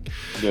me back.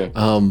 yeah.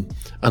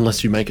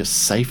 Unless you make a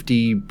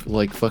safety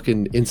like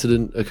fucking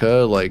incident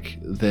occur, like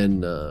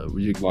then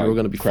you're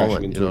going to be crashing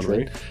fine. You into know a what I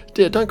mean? tree?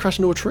 Yeah, don't crash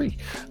into a tree.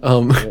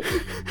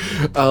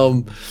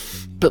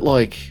 But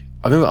like,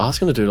 I remember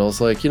asking a dude, I was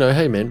like,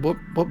 hey man,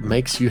 what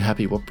makes you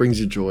happy? What brings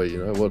you joy?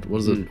 What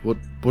is it?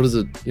 What is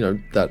it?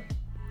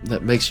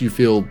 That makes you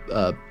feel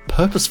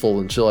purposeful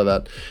and shit like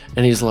that.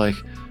 And he's like,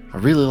 I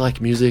really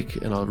like music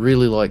and I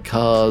really like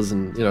cars,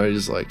 and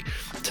he's like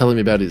telling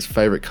me about his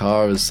favorite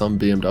car is some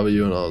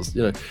BMW, and I was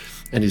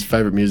and his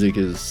favorite music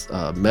is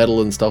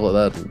metal and stuff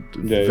like that,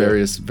 and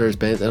various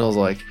bands, and I was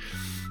like,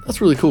 that's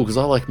really cool because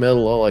I like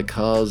metal, I like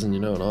cars, and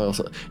and I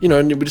also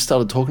and we just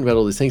started talking about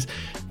all these things,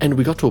 and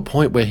we got to a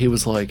point where he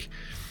was like,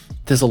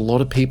 there's a lot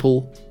of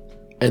people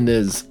and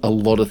there's a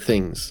lot of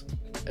things,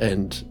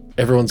 and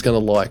everyone's gonna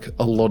like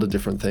a lot of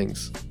different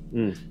things.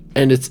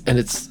 And it's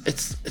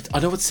I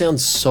know it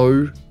sounds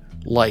so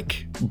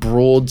like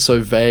broad,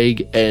 so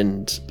vague,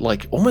 and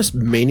like almost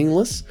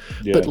meaningless,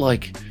 but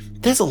like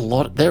there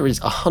is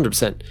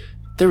 100%,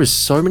 there is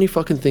so many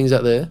fucking things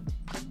out there,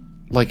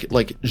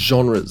 like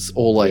genres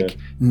or like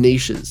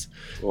niches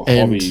Or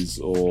and hobbies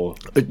or...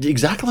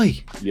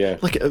 exactly. Yeah.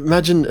 Like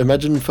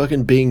imagine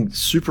fucking being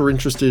super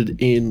interested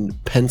in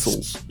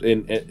pencils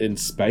In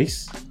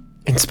space?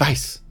 in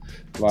space.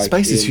 Like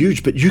Space is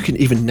huge, but you can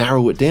even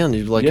narrow it down.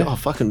 You're like, Yeah. oh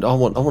fucking, I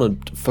want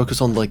to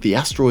focus on like the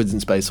asteroids in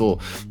space, or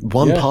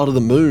one part of the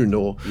moon,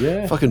 or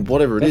fucking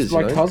whatever it That's is.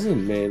 my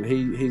cousin, man.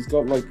 He's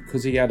got like,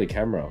 because he had a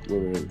camera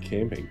when we went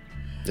camping.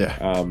 Yeah.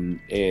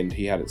 And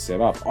he had it set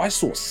up. I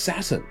saw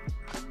Saturn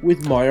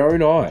with my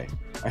own eye.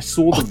 I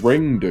saw the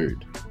ring,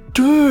 dude.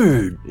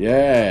 Dude,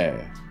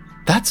 Yeah.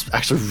 that's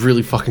actually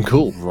really fucking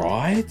cool.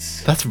 Right?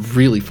 That's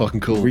really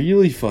fucking cool.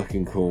 Really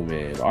fucking cool,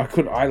 man.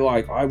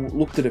 I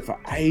looked at it for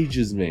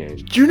ages, man.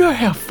 Do you know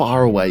how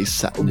far away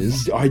Saturn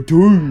is? I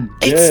do.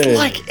 It's yeah.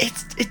 like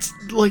it's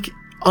like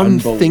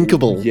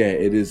unthinkable. Yeah,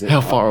 it is.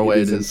 How far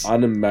away it is. An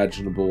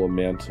unimaginable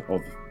amount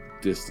of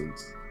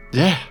distance.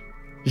 Yeah.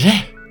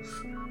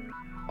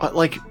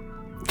 Like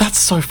that's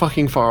so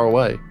fucking far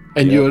away,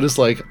 and you're just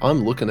like,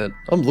 I'm looking at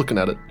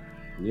it.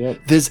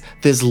 Yep.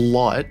 There's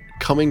light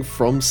coming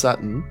from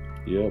Saturn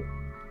Yep.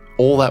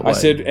 all that way. I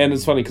said, and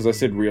it's funny because I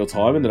said real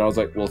time, and then I was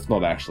like, well, it's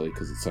not actually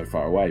because it's so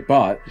far away.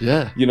 But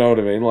yeah, you know what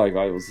I mean? Like,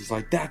 I was just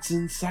like, that's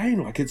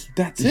insane. Like,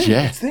 that's it.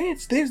 Yeah. It's there.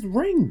 There's the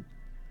ring.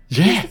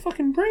 Yeah. There's the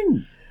fucking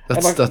ring.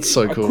 That's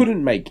so cool. I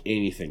couldn't make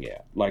anything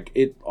out. Like,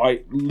 it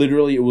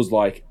was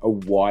like a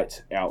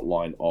white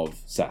outline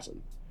of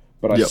Saturn,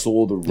 but I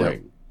saw the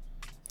ring.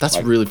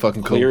 That's really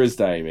fucking cool. Clear as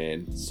day,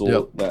 man.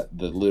 Saw that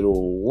the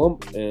little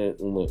lump at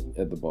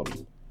the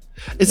bottom.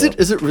 Is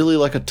it really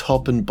like a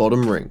top and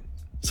bottom ring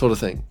sort of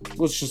thing?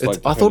 Well, it's just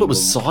I thought it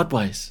was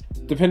sideways.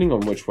 Depending on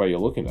which way you're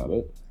looking at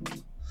it.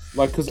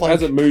 Like, because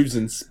as it moves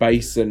in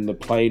space and the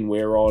plane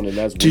we're on, and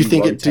as do you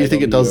think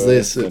it does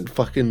this? And it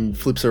fucking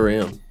flips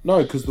around.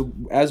 No, because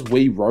as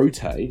we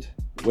rotate,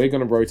 we're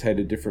going to rotate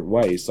a different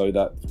way, so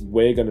that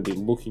we're going to be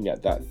looking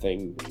at that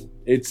thing.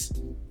 It's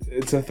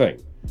a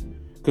thing.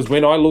 Because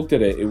when I looked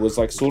at it, it was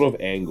like sort of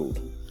angled.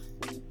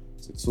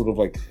 It's sort of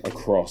like a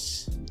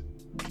cross.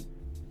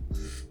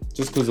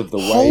 Just because of the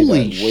way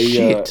that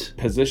we are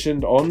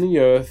positioned on the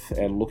Earth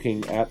and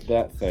looking at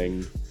that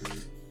thing,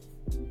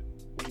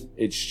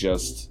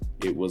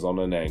 it was on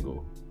an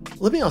angle.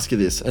 Let me ask you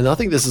this, and I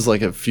think this is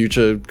like a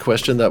future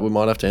question that we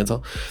might have to answer.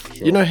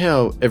 Sure. You know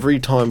how every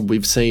time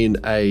we've seen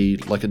a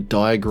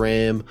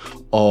diagram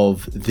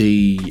of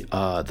the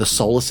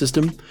solar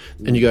system,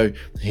 and you go,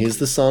 here's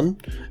the sun,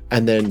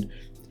 and then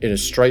in a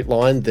straight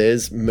line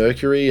there's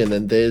Mercury, and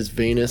then there's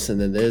Venus, and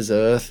then there's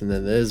Earth, and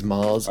then there's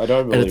Mars. I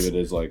don't believe it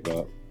is like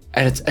that.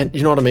 And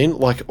you know what I mean?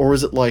 Like, or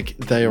is it like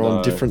they are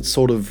on different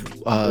sort of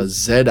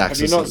Z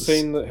axes? Have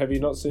you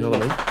not seen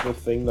the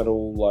thing that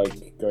all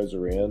like goes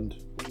around?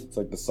 It's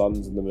like the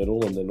sun's in the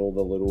middle, and then all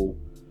the little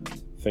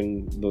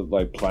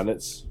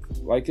planets.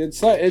 Like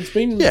it's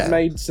been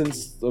made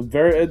since a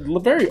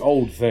very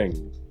old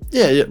thing.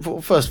 Yeah. Well,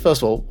 first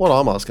of all, what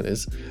I'm asking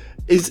is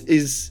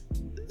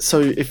so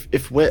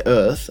if we're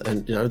Earth,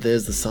 and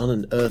there's the sun,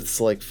 and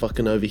Earth's like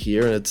fucking over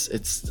here, and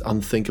it's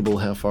unthinkable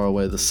how far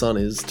away the sun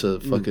is to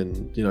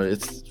fucking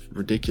it's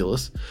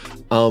ridiculous,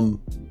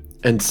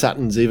 and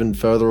Saturn's even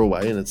further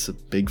away, and it's a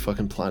big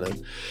fucking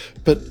planet.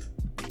 But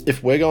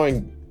if we're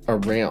going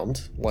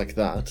around like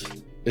that,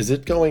 is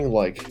it going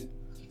like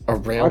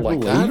around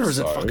like that, or is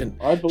it fucking?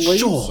 I believe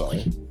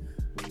surely,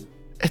 so.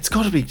 It's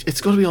got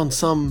to be on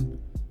some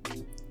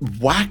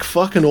whack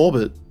fucking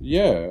orbit.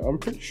 Yeah, I'm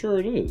pretty sure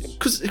it is.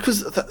 Because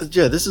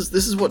this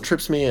is what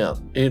trips me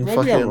out. Maybe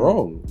I'm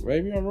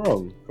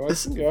wrong.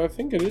 I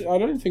think it is. I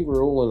don't think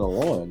we're all in a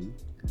line.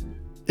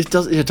 It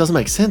doesn't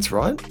make sense,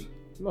 right?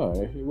 No,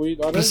 I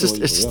don't. It's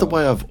just the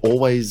way I've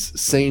always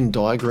seen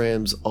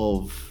diagrams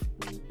of.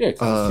 Yeah,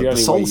 because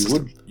it's the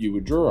only way you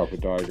would draw up a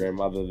diagram,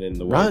 other than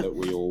the way that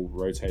we all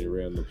rotate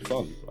around the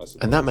sun, I suppose.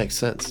 And that makes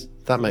sense.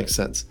 Makes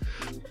sense.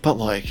 But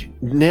like,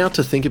 now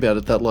to think about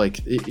it, that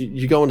like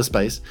you go into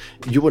space,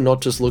 you are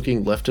not just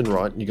looking left and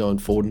right and you're going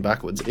forward and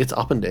backwards. It's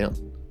up and down.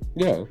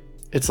 Yeah.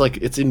 It's like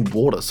it's in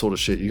water sort of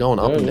shit. You're going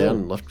up and down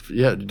and left.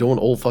 Yeah, you're doing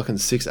all fucking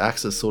 6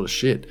 axis sort of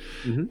shit.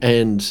 Mm-hmm.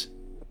 And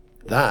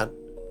that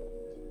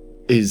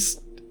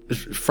is,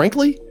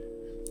 frankly,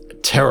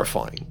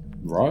 terrifying.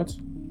 Right?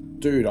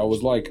 Dude, I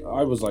was like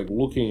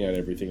looking at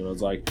everything, and I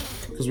was like,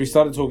 because we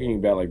started talking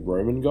about like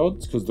Roman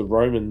gods, because the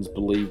Romans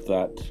believed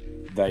that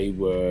they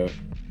were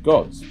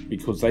gods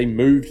because they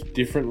moved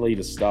differently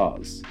to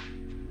stars,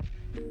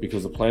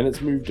 because the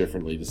planets move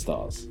differently to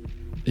stars.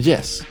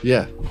 Yes.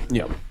 Yeah.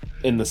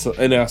 In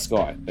our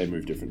sky, they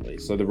move differently.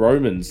 So the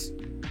Romans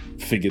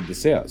figured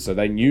this out. So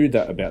they knew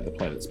that about the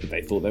planets, but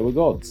they thought they were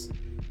gods.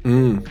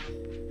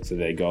 So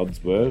their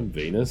gods were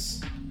Venus,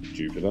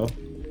 Jupiter,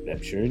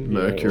 Neptune,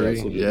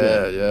 Mercury,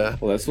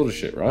 all that sort of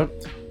shit, right?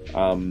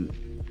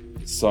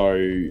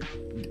 So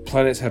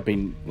planets have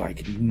been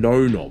like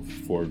known of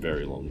for a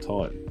very long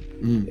time,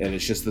 and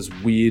it's just this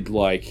weird,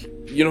 like,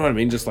 you know what I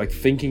mean? Just like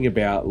thinking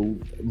about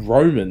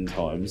Roman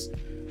times,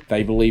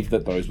 they believed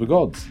that those were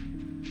gods.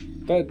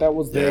 That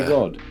was their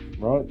god,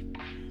 right?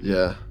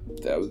 Yeah.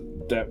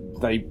 That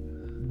they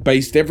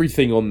based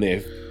everything on their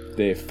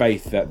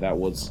faith that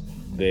was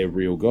their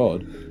real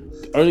god.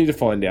 Only to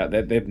find out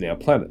that they're now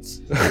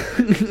planets.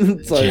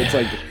 It's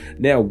like,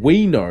 now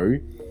we know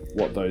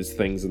what those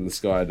things in the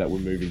sky that were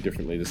moving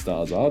differently to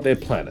stars are. They're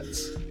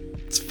planets.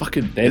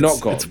 They're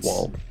not gods. It's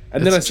wild.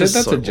 And then I said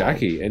that to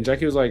Jackie, and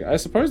Jackie was like, I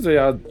suppose they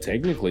are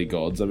technically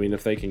gods. I mean,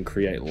 if they can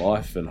create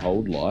life and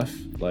hold life,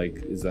 like,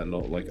 is that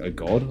not like a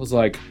god? I was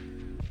like,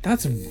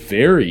 that's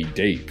very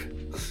deep.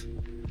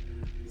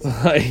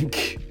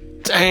 Like,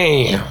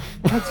 damn.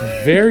 That's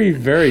very,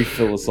 very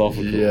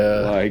philosophical.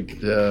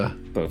 Yeah.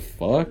 The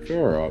fuck?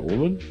 Alright,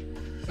 woman.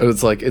 And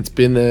it's like, it's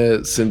been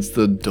there since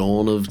the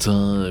dawn of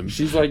time.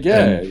 She's like,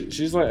 yeah.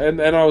 She's like,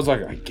 and I was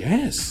like, I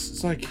guess.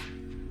 It's like,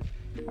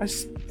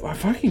 I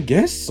fucking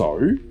guess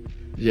so.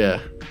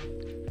 Yeah.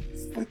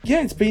 It's like,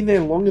 yeah, it's been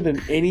there longer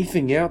than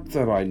anything else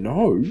that I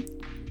know.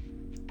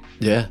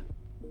 Yeah.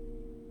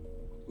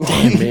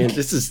 Damn, man,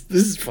 this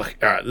is fucking,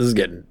 alright, this is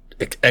getting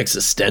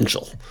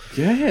existential.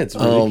 Yeah, it's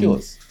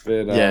ridiculous.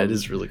 But, yeah, it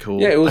is really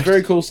cool. Yeah, it was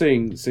very cool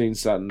seeing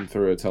Saturn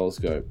through a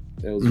telescope.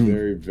 It was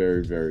very,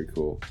 very, very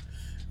cool.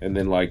 And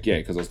then, like, yeah,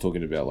 because I was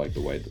talking about, like,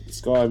 the way that the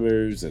sky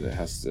moves, and it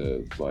has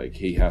to, like,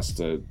 he has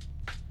to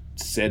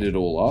set it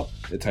all up.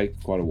 It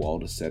takes quite a while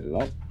to set it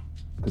up,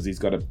 because he's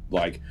got to,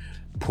 like,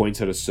 point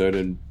at a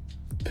certain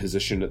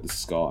position at the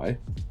sky.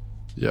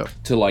 Yeah.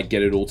 To, like,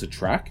 get it all to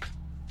track.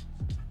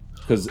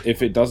 Because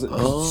if it doesn't,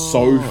 it's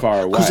so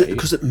far away.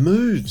 Because it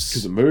moves.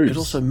 Because it moves. It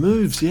also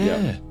moves, yeah.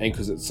 And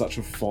because it's such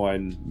a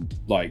fine,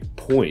 like,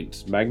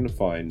 point,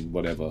 magnifying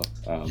whatever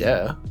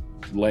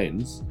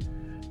lens.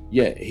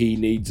 Yeah, he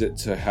needs it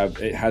to have...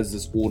 It has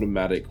this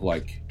automatic,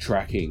 like,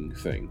 tracking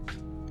thing.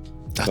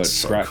 That's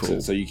so it tracks cool.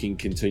 it so you can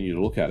continue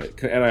to look at it.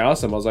 And I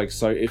asked him, I was like,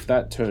 so if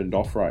that turned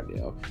off right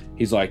now,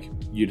 he's like,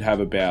 you'd have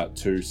about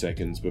 2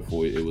 seconds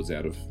before it was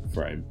out of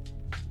frame.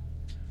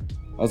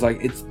 I was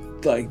like, it's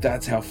like,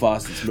 that's how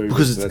fast it's moving.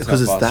 Because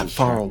it's that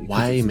far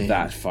away, man.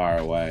 That far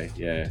away,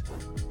 yeah.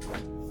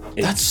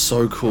 That's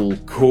so cool.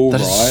 Cool,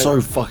 That right? is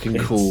so fucking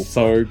cool. It's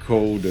so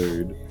cool,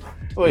 dude.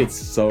 Wait, it's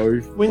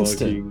so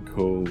Winston, fucking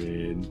cool,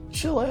 man.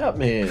 chill out,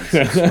 man.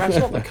 Scratch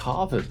out the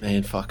carpet,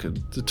 man.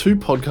 Fucking the 2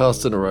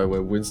 podcasts in a row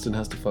where Winston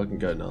has to fucking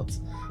go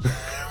nuts.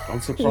 I'm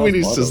surprised.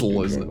 Winnie's just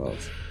losing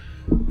it.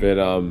 But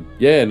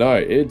yeah, no,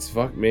 it's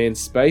fuck, man.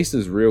 Space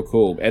is real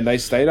cool, and they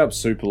stayed up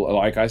super.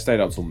 Like I stayed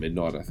up till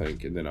midnight, I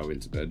think, and then I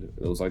went to bed.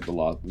 It was like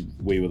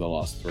we were the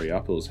last 3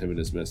 up. It was him and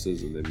his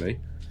missus, and then me.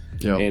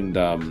 Yeah. And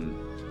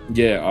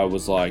yeah, I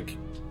was like,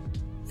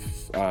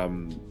 oh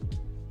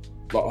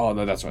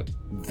no, that's right.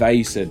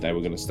 They said they were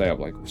going to stay up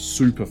like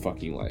super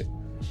fucking late.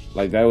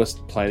 Like they were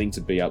planning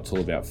to be up till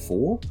about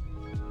 4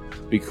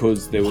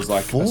 because there was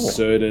like 4? a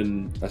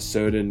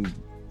certain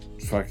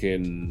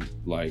fucking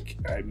like,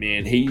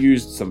 man, he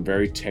used some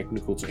very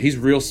technical he's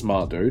real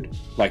smart, dude.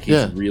 Like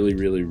he's really,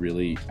 really,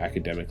 really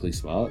academically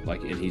smart.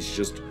 Like, and he's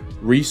just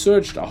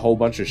researched a whole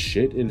bunch of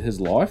shit in his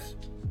life.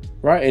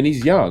 Right, and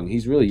he's young.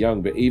 He's really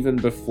young. But even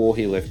before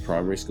he left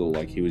primary school,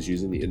 like he was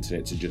using the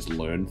internet to just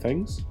learn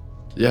things.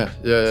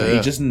 So he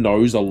just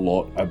knows a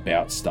lot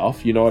about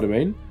stuff, you know what I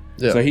mean?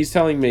 Yeah. So he's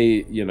telling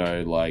me, you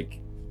know,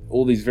 like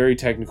all these very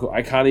technical,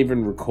 I can't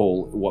even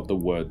recall what the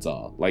words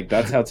are. Like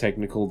that's how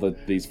technical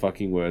these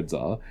fucking words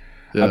are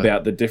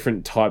about the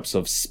different types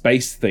of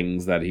space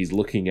things that he's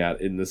looking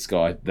at in the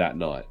sky that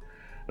night.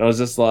 And I was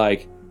just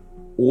like,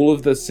 all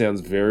of this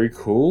sounds very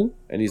cool.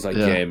 And he's like,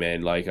 yeah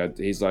man, like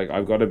he's like,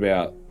 I've got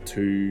about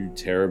 2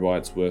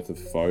 terabytes worth of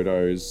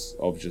photos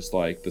of just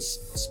like the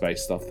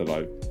space stuff that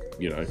I,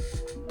 you know,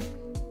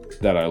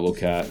 that I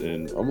look at,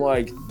 and I'm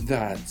like,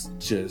 that's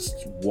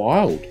just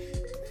wild.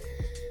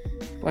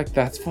 Like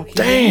that's fucking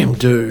damn wild.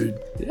 Dude.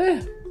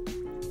 Yeah.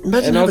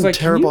 Imagine having like,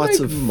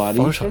 terabytes of money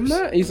photos from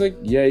that. He's like,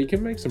 yeah, you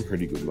can make some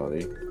pretty good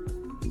money.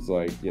 He's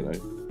like, you know,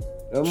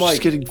 and I'm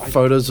just getting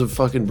photos of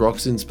fucking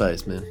rocks in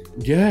space, man.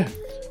 Yeah.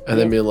 And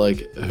then being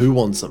like, who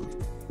wants them?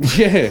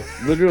 Yeah,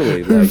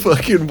 literally. Who like,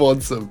 fucking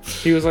wants them?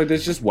 He was like,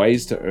 there's just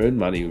ways to earn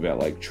money without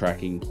like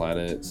tracking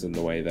planets and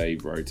the way they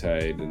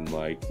rotate and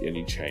like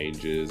any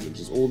changes and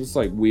just all this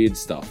like weird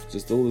stuff.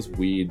 Just all this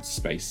weird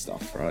space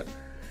stuff, right?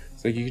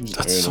 It's like you can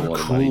just earn a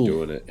lot of money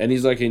doing it. And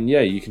he's like, and yeah,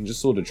 you can just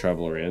sort of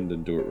travel around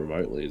and do it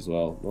remotely as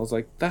well. And I was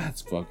like,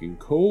 that's fucking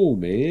cool,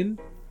 man.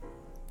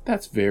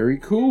 That's very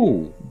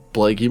cool.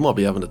 Blake, you might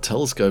be having a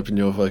telescope in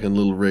your fucking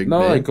little rig,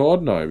 no, man. No,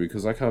 God, no,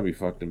 because I can't be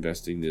fucking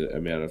investing the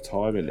amount of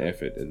time and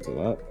effort into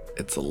that.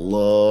 It's a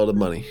lot of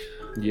money.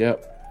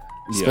 Yep.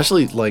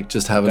 Especially, like,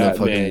 just having a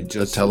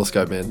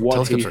telescope, man.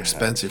 Telescopes are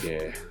expensive.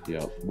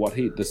 Yeah.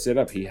 The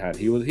setup he had,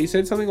 he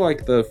said something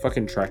like the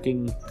fucking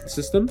tracking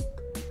system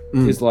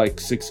is like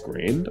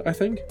 $6,000, I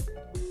think.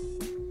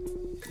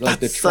 Like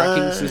the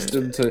tracking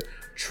system to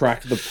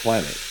track the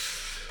planet.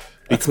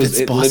 Because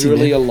it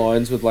literally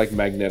aligns with like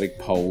magnetic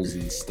poles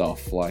and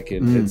stuff. Like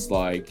it's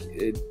like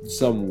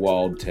some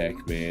wild tech,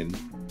 man.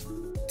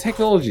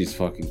 Technology's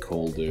fucking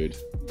cool, dude.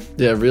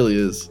 Yeah, it really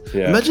is.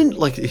 Yeah. Imagine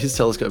like his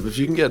telescope. If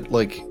you can get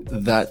like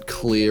that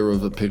clear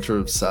of a picture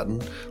of Saturn,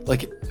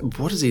 like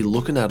what is he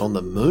looking at on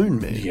the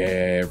moon, man?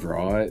 Yeah,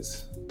 right.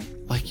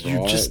 Like you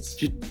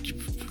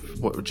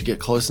what would you get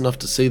close enough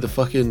to see the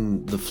flag,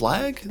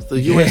 the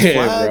US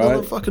flag on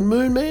the fucking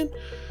moon, man?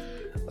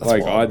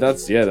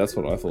 That's that's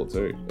what I thought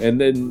too.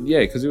 And then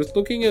because he was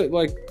looking at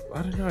like,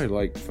 I don't know,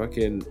 like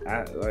fucking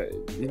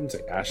he didn't say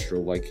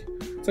astral, like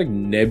it's like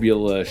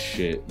nebula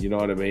shit, you know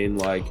what I mean?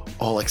 Like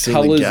like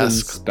seeing the gas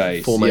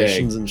space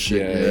formations and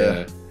shit.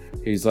 Yeah.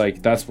 He's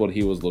like, that's what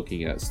he was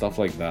looking at, stuff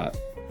like that.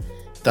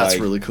 That's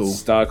like, really cool.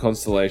 Star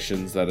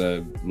constellations that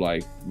are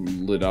like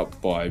lit up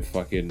by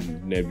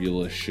fucking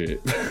nebula shit.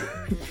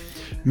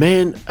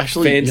 Man,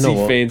 actually,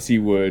 fancy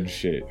word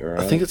shit. Right?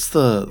 I think it's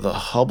the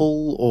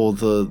Hubble or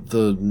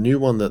the new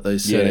one that they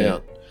sent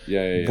out.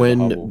 Yeah.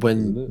 When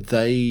Hubble,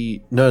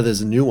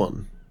 there's a new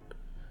one.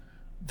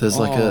 There's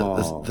like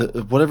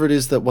whatever it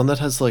is, that one that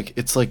has like,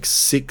 it's like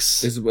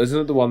 6.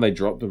 Isn't it the one they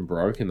dropped and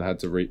broke and they had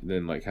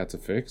to had to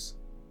fix?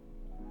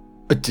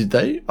 Did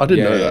they? I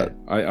didn't know that.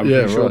 I'm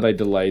pretty sure they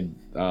delayed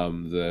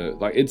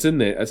it's in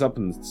there. It's up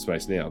in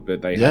space now,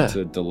 but they had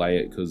to delay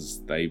it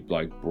because they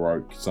like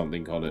broke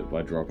something on it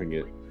by dropping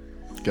it.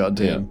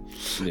 Goddamn.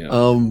 Yeah.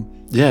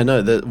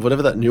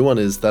 Whatever that new one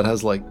is, that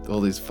has like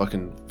all these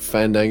fucking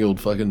fandangled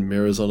fucking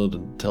mirrors on it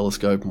and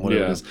telescope and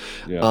whatever it is.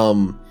 Yeah.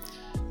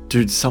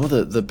 Dude, some of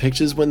the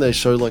pictures when they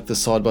show like the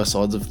side by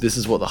sides of this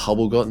is what the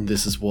Hubble got and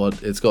this is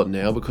what it's got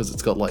now, because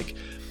it's got like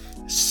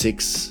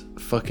 6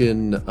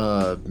 fucking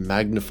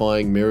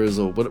magnifying mirrors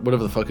or whatever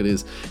the fuck it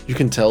is, you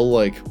can tell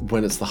like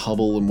when it's the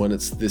Hubble and when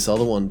it's this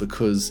other one,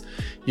 because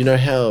you know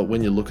how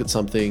when you look at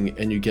something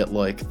and you get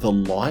like the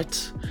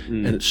light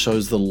and it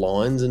shows the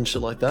lines and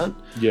shit like that.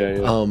 Yeah.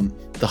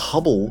 The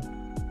Hubble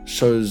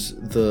shows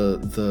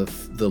the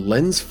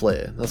lens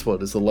flare. That's what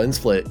it is. The lens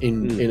flare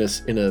in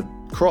a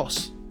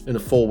cross, in a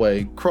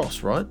 4-way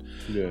cross, right?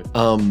 Yeah.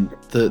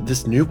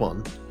 This new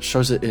one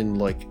shows it in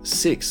like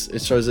 6.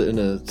 It shows it in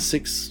a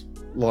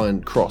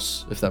 6-line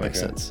cross, if that makes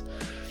sense.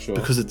 Sure.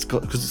 Because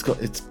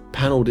it's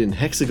paneled in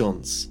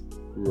hexagons.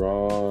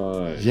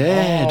 Right.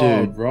 Yeah,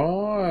 dude.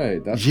 Right.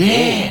 That's cool.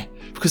 Cool.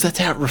 Because that's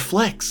how it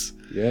reflects.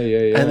 Yeah.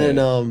 And then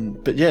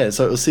but yeah,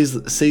 so it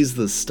sees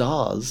the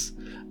stars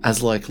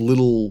as like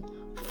little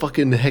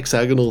fucking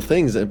hexagonal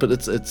things, but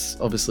it's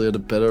obviously at a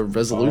better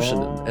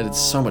resolution, and it's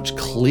so much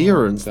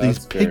clearer. And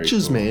these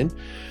pictures, cool. Man.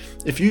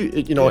 If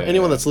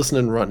anyone that's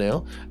listening right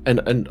now, and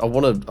I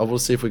want to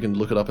see if we can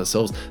look it up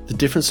ourselves. The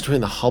difference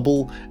between the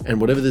Hubble and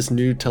whatever this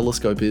new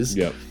telescope is.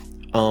 Yeah.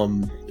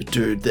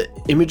 Dude, the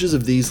images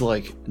of these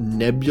like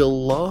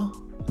nebulas,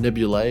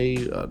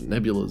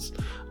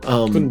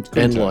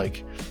 and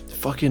like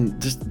fucking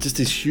just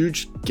these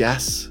huge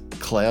gas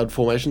cloud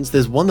formations.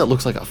 There's one that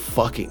looks like a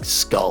fucking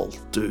skull,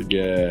 dude.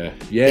 Yeah,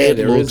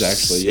 there is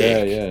actually.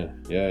 Sick.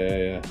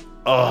 Yeah.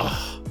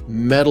 Oh,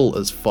 metal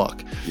as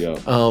fuck. Yeah.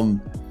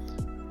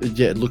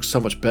 It looks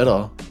so much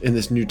better in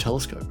this new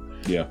telescope.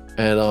 Yeah.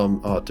 And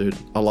oh, dude,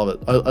 I love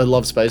it. I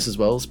love space as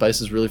well.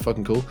 Space is really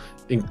fucking cool.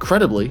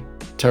 Incredibly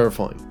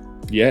terrifying.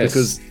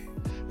 Yes.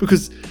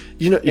 Because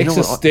you know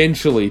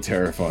existentially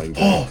terrifying.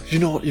 Oh, you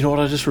know what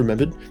I just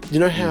remembered? You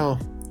know how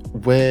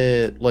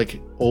we're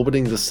like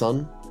orbiting the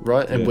sun,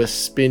 right? And we're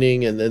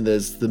spinning, and then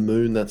there's the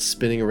moon that's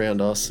spinning around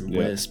us, and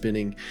we're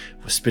spinning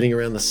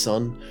around the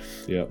sun.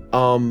 Yeah.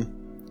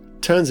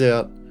 Turns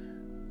out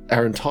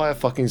our entire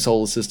fucking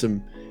solar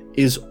system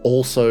is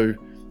also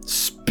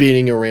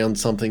spinning around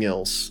something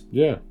else.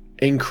 Yeah.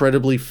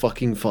 Incredibly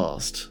fucking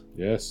fast.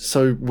 Yes.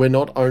 So we're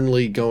not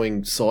only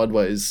going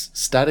sideways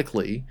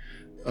statically,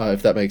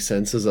 if that makes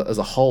sense, as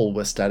a whole,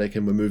 we're static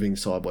and we're moving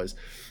sideways,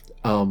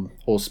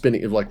 or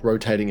spinning, like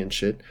rotating and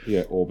shit.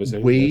 Yeah,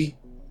 orbiting. We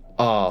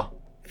are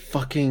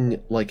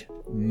fucking like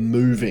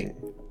moving.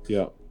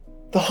 Yeah.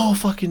 The whole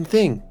fucking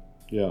thing.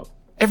 Yeah.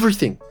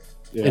 Everything,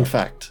 in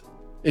fact,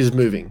 is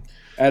moving.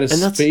 At a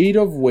speed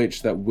of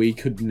which that we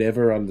could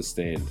never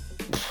understand.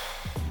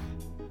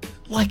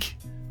 Like,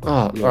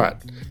 all right.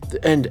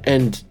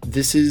 And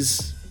this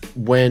is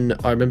when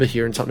I remember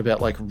hearing something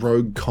about like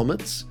rogue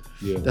comets.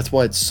 Yeah. That's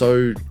why it's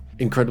so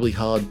incredibly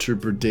hard to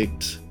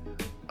predict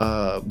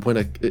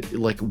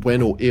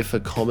when or if a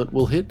comet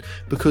will hit,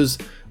 because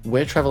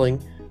we're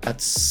traveling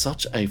at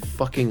such a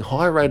fucking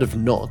high rate of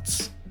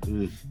knots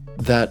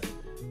that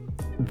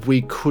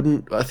we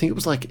couldn't. I think it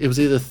was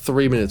either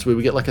 3 minutes. We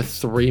would get like a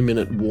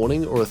 3-minute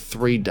warning or a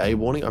 3-day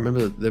warning. I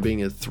remember there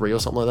being a 3 or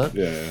something like that.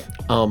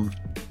 Yeah.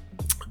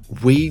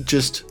 We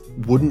just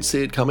wouldn't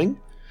see it coming,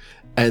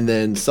 and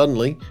then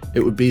suddenly it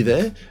would be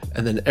there,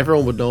 and then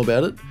everyone would know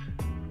about it,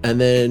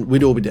 and then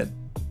we'd all be dead.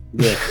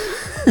 Yeah.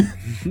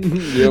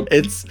 Yep.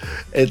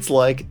 It's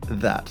like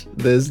that.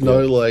 There's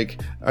no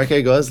like,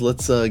 okay guys,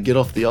 let's get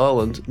off the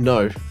island.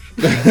 No.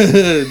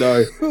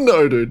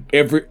 No, dude.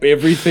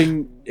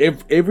 Everything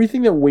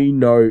that we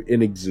know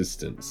in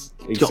existence,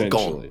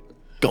 essentially,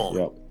 gone.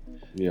 Yep.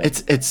 Yeah.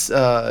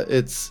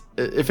 It's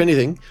if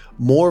anything,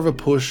 more of a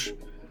push.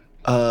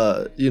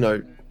 Ever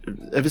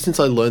since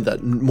I learned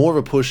that, more of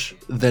a push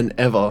than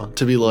ever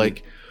to be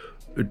like,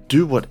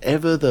 do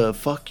whatever the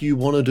fuck you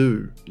want to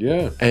do.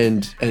 Yeah.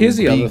 And here's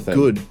the be other thing.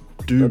 Good.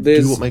 Do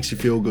what makes you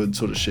feel good,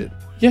 sort of shit.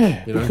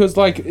 Yeah, because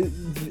like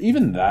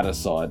even that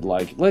aside,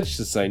 like let's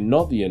just say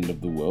not the end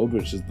of the world,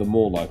 which is the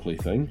more likely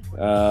thing.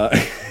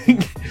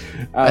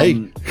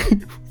 Hey,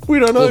 we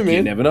don't know,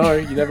 man.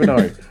 You never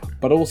know.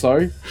 But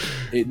also,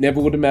 it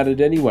never would have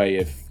mattered anyway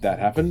if that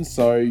happened.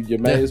 So you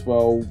may as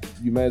well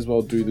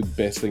do the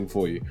best thing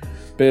for you.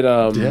 But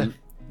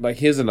like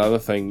here's another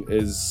thing: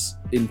 is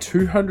in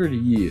 200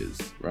 years,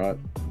 right?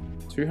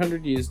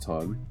 200 years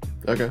time.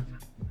 Okay.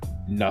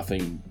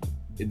 Nothing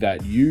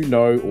that you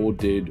know or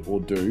did or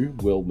do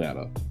will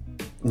matter.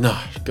 No,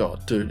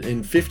 God, dude.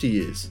 In 50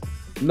 years.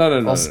 No.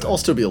 I'll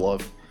still be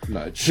alive.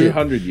 No,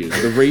 200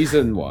 years. The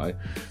reason why,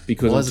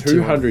 because in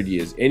 200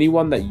 years,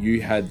 anyone that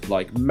you had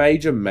like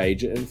major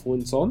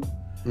influence on,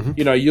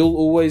 there'll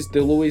always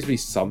be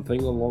something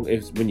along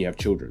when you have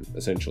children,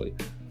 essentially.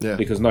 Yeah.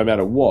 Because no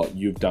matter what,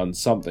 you've done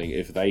something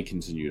if they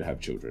continue to have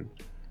children.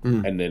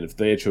 And then if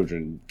their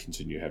children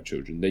continue to have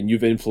children, then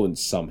you've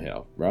influenced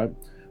somehow, right?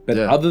 But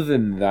other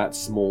than that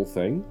small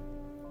thing,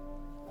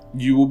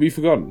 you will be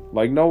forgotten.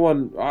 Like no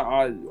one,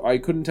 I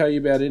couldn't tell you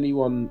about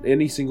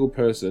any single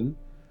person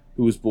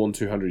who was born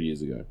 200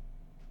 years ago.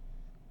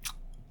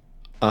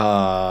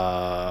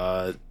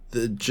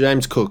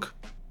 James Cook.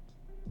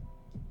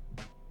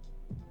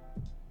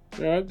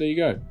 All right, there you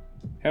go.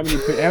 How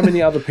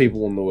many other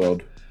people in the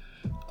world?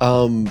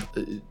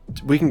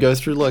 We can go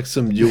through like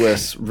some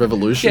US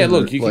revolution. Yeah,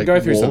 look, you can like, go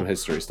through war. some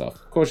history stuff.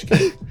 Of course you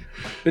can.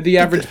 But the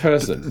average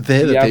person,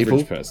 they're the average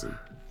people. person.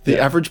 The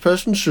average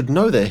person should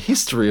know their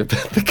history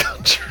about the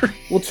country.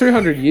 Well,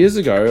 200 years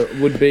ago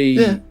would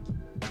be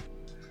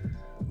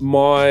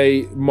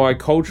my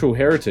cultural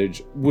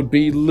heritage would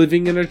be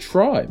living in a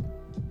tribe.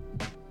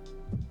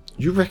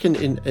 You reckon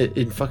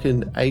in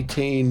fucking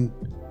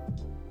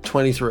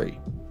 1823?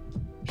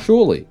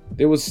 Surely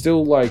there was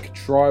still like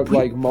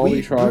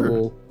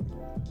multi-tribal.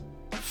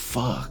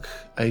 Fuck,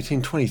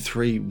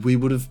 1823. We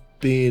would have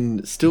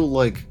been still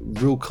like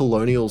real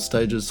colonial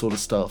stages sort of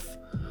stuff.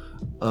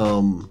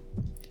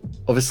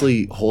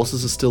 Obviously,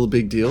 horses are still a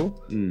big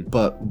deal,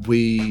 but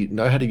we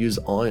know how to use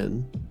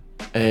iron.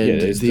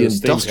 And the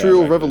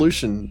Industrial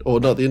Revolution, or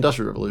not, the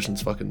Industrial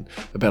Revolution's fucking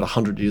about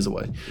 100 years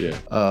away. Yeah.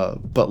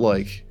 But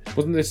like...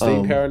 Wasn't there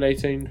steam power in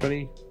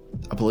 1820?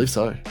 I believe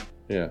so.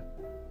 Yeah.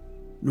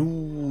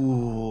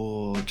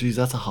 Ooh, geez,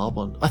 that's a hard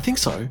one. I think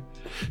so.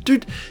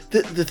 Dude,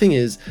 the thing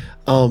is...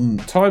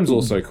 Time's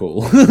also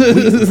cool.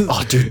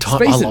 Dude, time...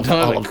 Space and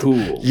time are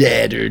cool.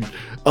 Yeah, dude.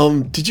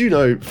 Did you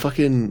know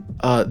fucking...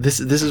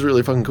 This is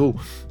really fucking cool.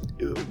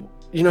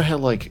 You know how,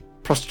 like...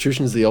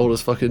 prostitution is the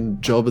oldest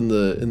fucking job in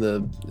the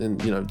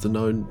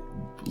known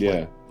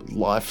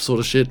life sort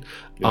of shit.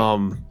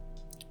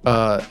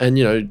 And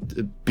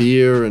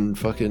beer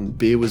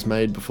was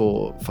made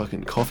before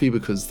fucking coffee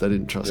because they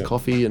didn't trust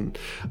coffee, and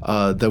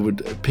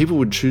people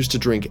would choose to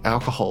drink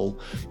alcohol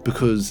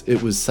because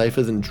it was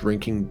safer than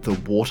drinking the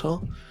water.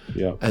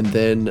 Yeah. And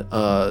then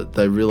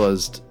they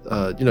realized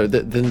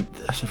then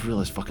they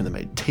realized fucking they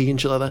made tea and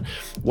shit like that.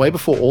 Way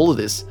before all of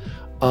this,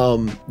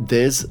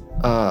 there's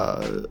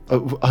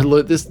I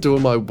learned this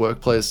doing my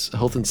workplace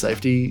health and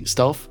safety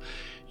stuff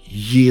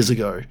years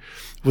ago,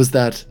 was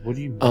that what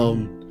do you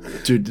mean?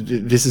 Dude,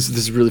 this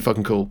is really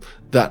fucking cool.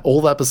 That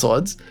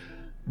besides,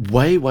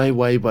 way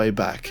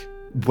back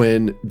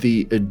when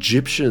the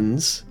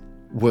Egyptians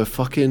were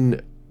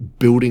fucking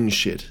building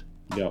shit.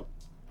 Yeah.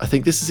 I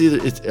think this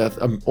is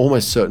I'm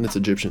almost certain it's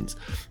Egyptians.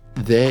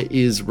 There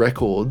is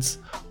records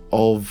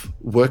of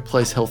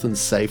workplace health and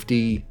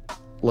safety,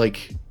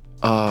 like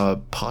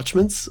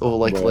parchments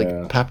or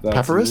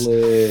papyrus,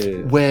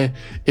 where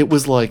it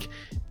was like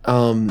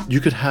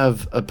you could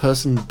have a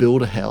person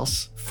build a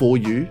house for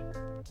you.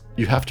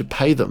 You have to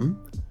pay them,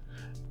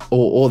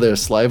 or they're a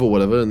slave or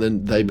whatever, and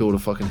then they build a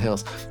fucking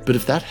house. But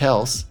if that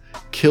house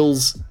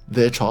kills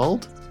their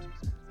child,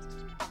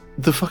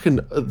 the fucking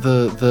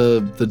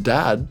the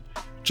dad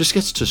just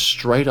gets to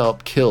straight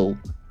up kill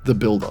the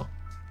builder.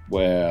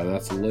 Wow,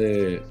 that's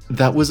lit.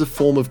 That was a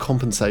form of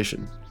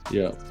compensation.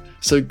 Yeah.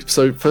 So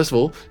first of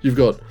all, you've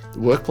got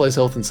workplace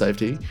health and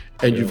safety,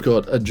 and you've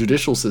got a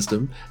judicial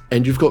system,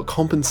 and you've got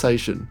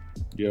compensation.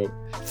 Yep.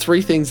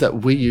 3 things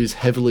that we use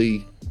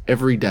heavily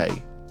every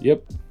day.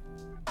 Yep.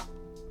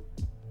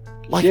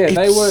 Like,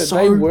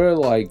 they were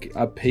like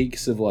a peak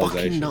civilization.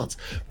 Fucking nuts.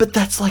 But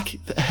that's like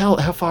how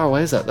far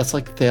away is that? That's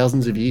like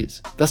thousands of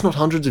years. That's not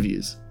hundreds of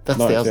years. That's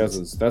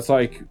thousands. That's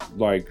like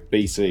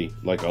BC,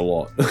 like a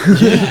lot.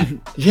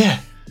 Yeah.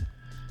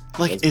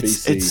 Like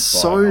that's it's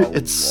so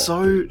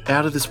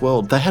out of this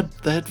world. They had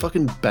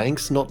fucking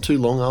banks not too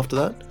long after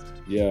that.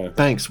 Yeah.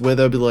 Banks where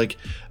they'll be like,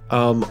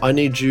 I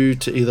need you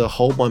to either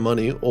hold my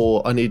money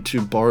or I need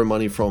to borrow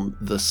money from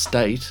the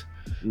state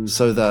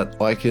so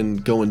that I can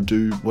go and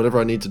do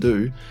whatever I need to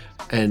do,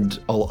 and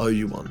I'll owe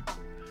you one.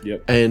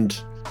 Yep. And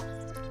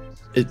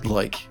it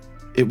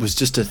was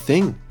just a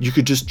thing. You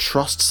could just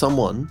trust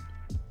someone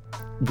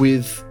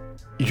with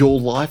your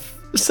life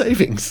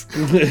savings.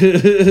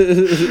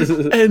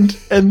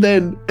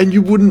 and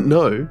you wouldn't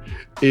know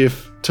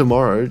if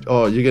tomorrow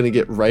you're going to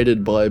get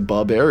raided by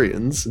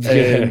barbarians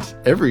and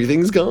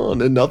everything's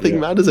gone and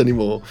nothing matters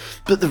anymore.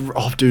 But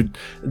dude,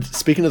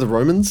 speaking of the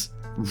Romans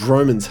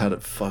had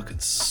it fucking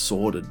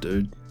sorted,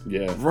 dude.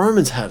 Yeah.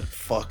 Romans had it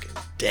fucking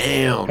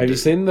down. Have you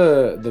seen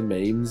the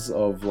memes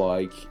of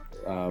like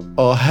how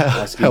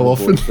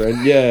often?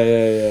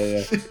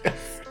 Yeah.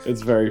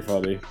 It's very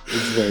funny.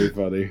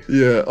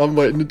 Yeah, I'm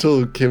waiting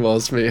until Kim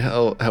asks me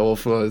how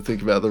often I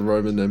think about the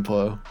Roman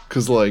Empire,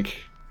 because like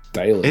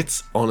daily.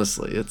 It's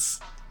honestly it's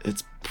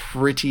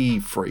pretty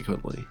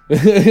frequently.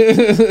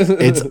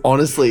 It's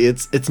honestly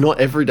it's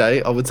not every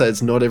day. I would say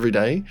it's not every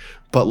day,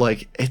 but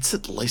like it's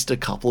at least a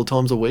couple of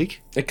times a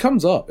week. It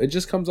comes up. It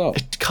just comes up.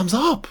 It comes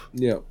up.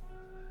 Yeah.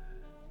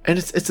 And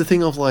it's a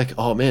thing of like,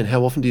 oh man,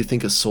 how often do you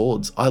think of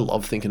swords? I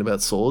love thinking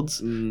about swords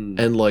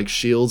and like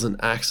shields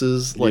and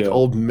axes, like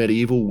old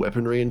medieval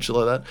weaponry and shit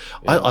like that.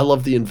 Yeah. I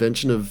love the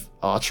invention of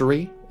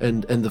archery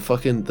and the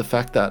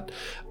fact that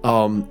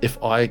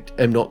if I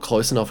am not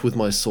close enough with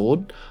my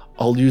sword,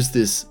 I'll use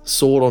this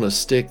sword on a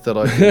stick that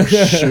I can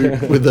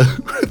shoot with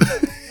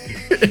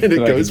and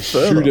it goes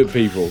further. Shoot at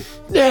people.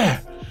 Yeah.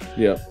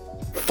 Yeah.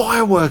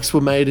 Fireworks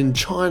were made in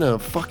China.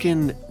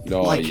 Fucking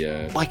like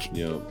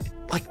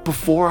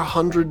before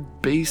 100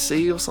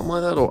 BC or something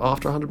like that, or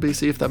after 100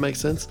 BC, if that makes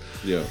sense.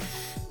 Yeah.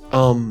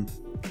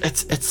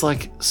 It's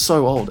like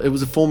so old. It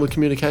was a form of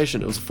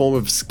communication. It was a form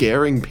of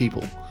scaring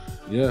people.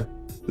 Yeah.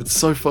 It's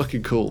so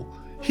fucking cool.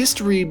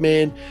 History,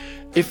 man.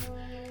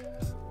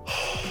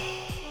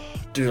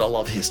 Dude, I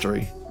love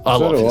history. I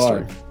love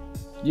history.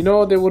 You know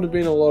what? There would have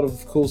been a lot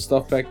of cool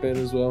stuff back then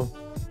as well.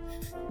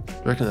 You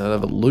reckon they'd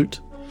have a lute?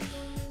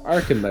 I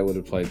reckon they would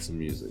have played some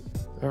music.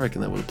 I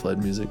reckon they would have played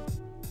music.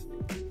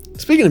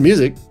 Speaking of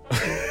music,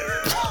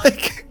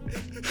 like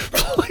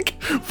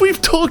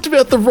we've talked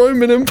about the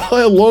Roman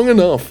Empire long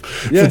enough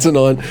for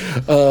tonight.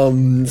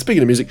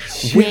 Speaking of music,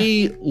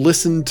 we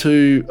listened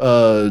to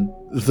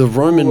the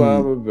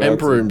Roman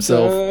Emperor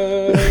himself,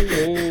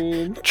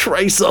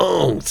 Trey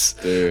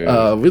Songz.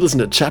 We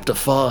listened to Chapter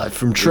 5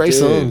 from Trey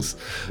Songz.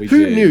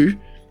 Who knew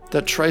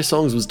that Trey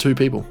Songz was two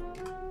people?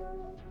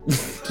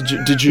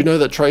 Did you know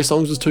that Trey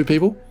Songz was two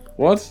people?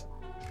 What?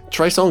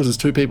 Trey Songz is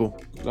two people.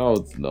 No,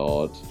 it's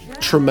not.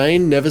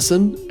 Tremaine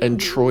Neverson and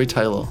Troy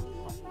Taylor.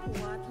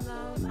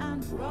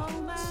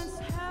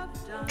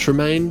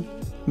 Tremaine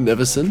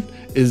Neverson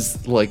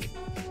is like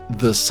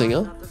the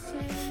singer.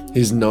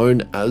 He's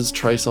known as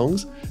Trey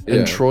Songz.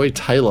 And Troy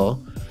Taylor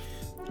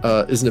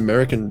is an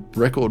American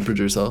record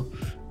producer.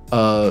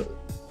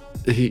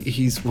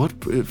 He's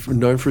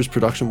known for his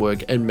production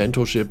work and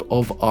mentorship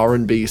of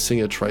R&B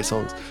singer Trey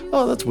Songz.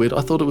 Oh, that's weird.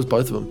 I thought it was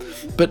both of them.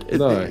 But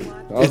I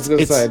was going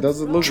to say, it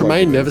doesn't look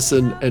Tremaine like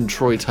Neverson and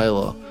Troy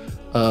Taylor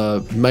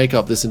make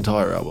up this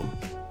entire album.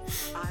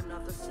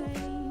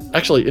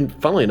 Actually,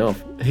 funnily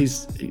enough, he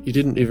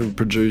didn't even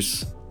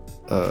produce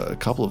a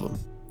couple of them.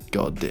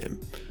 Goddamn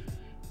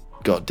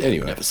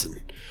anyway. Neverson.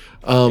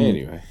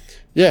 Anyway.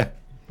 Yeah.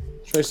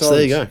 Trey Songz. So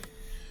there you go.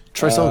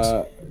 Trey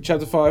Songz.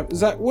 Chapter 5.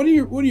 Zach, what do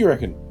you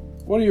reckon?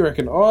 What do you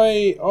reckon?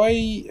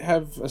 I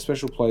have a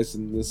special place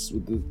in this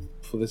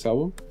for this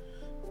album,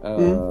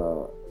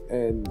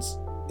 and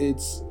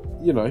it's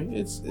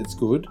it's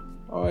good.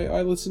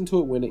 I listened to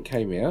it when it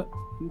came out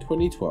in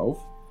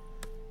 2012,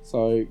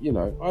 so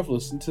I've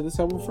listened to this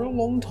album for a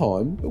long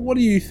time. But what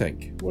do you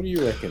think? What do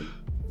you reckon?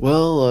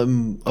 Well,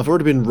 I've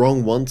already been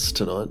wrong once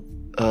tonight.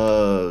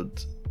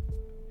 With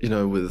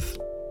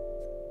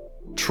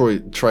Trey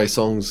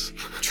Songz.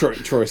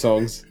 Troy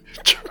Songz.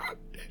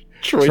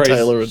 Troy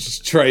Taylor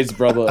and Trey's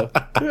brother.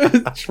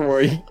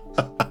 Troy.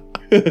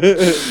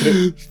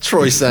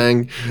 Troy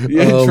Sang.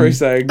 Yeah, Troy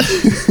Sang.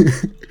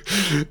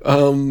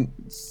 I'll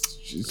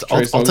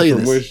tell you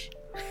this.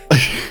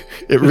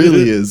 It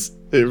really is.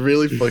 It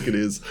really fucking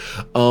is.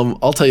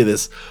 I'll tell you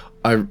this.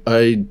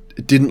 I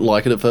didn't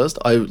like it at first.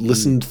 I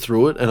listened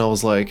through it and I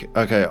was like,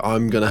 okay,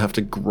 I'm gonna have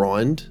to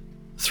grind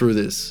through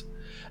this.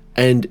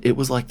 And it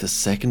was like the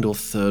second or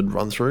third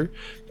run through.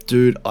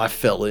 Dude, I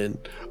fell in.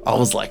 I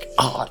was like,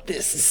 oh,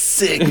 this is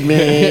sick,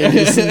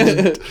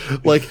 man.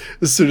 Like,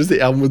 as soon as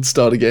the album would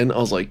start again, I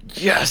was like,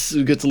 yes,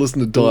 we get to listen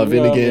to Dive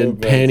In again,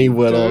 Panty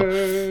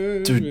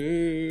Wetter.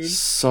 Dude,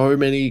 so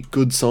many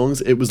good songs.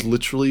 It was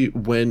literally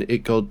when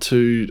it got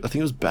to, I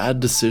think it was Bad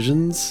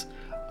Decisions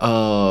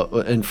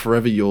and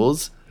Forever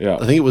Yours. Yeah.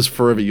 I think it was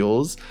Forever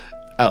Yours.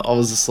 I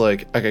was just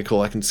like, okay, cool,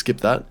 I can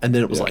skip that. And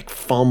then it was like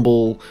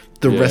Fumble,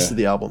 the rest of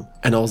the album.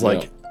 And I was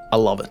like, I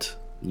love it.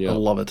 Yeah. I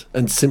love it.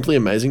 And Simply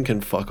Amazing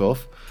can fuck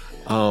off.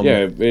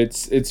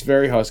 It's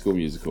very High School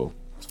Musical.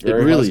 It's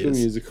very really High School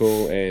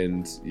Musical,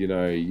 and you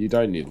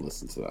don't need to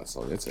listen to that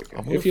song. It's okay.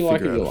 If you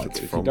like it, you like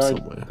it. If you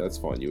don't, that's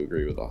fine. You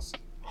agree with us.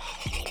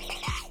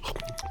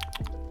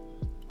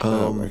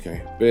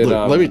 Okay. But,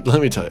 look,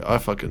 let me tell you,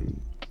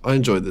 I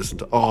enjoyed this.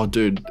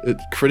 Dude,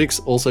 critics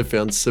also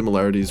found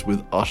similarities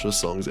with Usher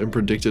songs and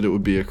predicted it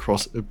would be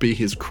be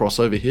his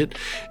crossover hit.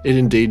 It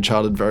indeed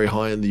charted very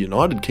high in the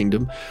United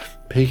Kingdom,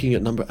 peaking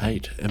at number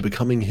 8 and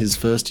becoming his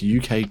first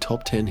UK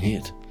top 10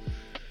 hit.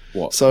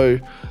 What? So,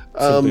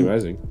 Simply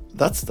Amazing.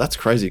 That's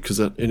crazy because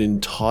an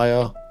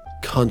entire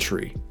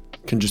country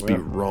can just be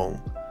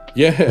wrong.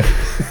 Yeah.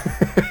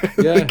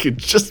 They could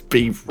just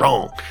be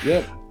wrong.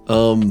 Yep.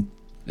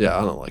 Yeah,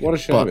 I don't like it. What a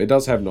shame. It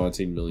does have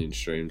 19 million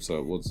streams, so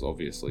it was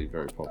obviously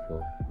very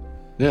popular.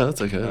 Yeah,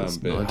 that's okay. That's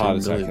but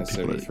Heart Attack has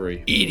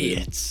 73.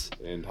 Idiots.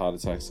 And Heart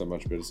Attack's a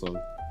much better song.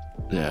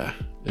 Yeah,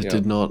 it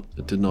did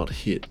not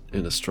hit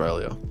in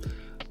Australia.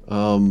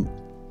 Let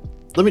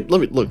me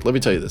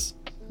tell you this.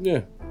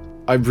 Yeah.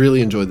 I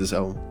really enjoyed this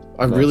album.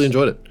 I really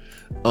enjoyed it.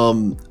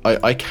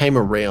 I came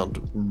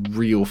around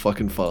real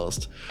fucking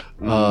fast.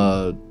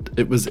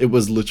 It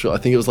was literally, I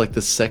think it was like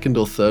the second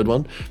or third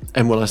one,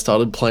 and when I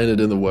started playing it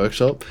in the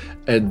workshop,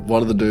 and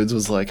one of the dudes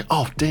was like,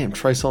 oh damn,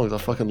 Trey Songz, I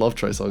fucking love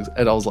Trey Songz,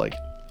 and I was like,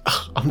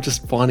 I'm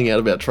just finding out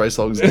about Trey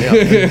Songz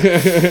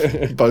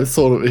now. Both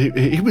sort of,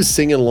 he was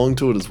singing along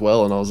to it as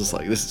well, and I was just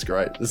like, this is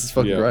great, this is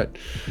fucking great.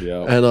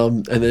 Yeah.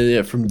 And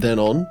then from then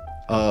on,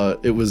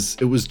 it was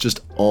just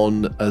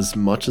on as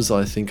much as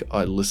I think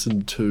I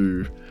listened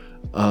to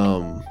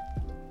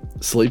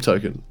Sleep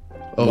Token.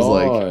 I was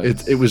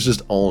like, it was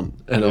just on,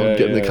 and I would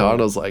get in the car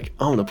and I was like,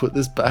 I'm gonna put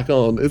this back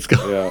on. It's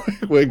going,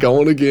 we're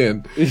going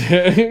again.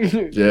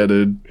 Yeah,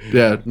 dude.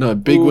 Yeah, no,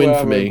 big win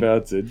for me.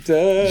 About to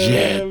die,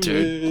 yeah,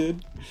 dude.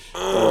 Man.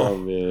 Oh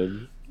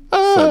man,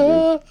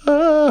 so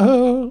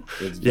good.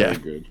 It's very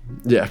good.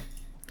 Yeah.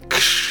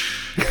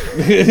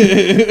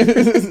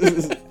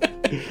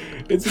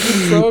 It's a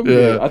good song,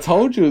 man. I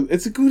told you,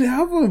 it's a good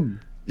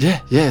album.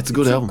 Yeah, it's a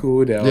good album.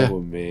 Good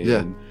album, man.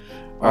 Yeah.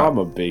 I'm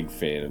a big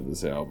fan of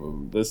this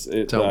album.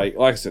 Like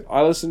I said,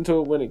 I listened to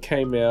it when it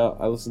came out.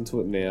 I listen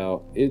to it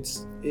now.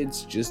 It's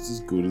just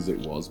as good as it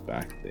was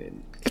back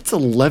then. It's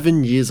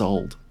 11 years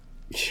old.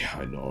 Yeah,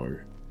 I know.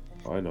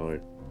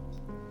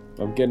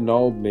 I'm getting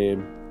old,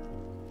 man.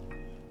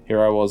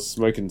 Here I was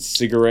smoking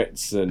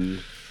cigarettes and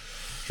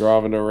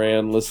driving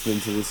around listening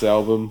to this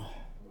album.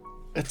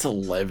 It's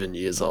 11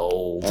 years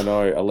old. I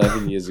know.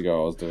 11 years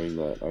ago I was doing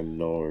that. I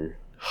know.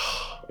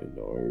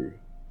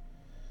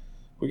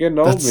 We're getting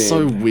old, That's man.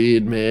 so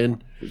weird,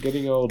 man. We're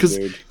getting old,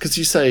 dude. Because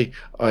you say,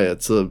 oh yeah,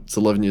 it's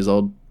 11 years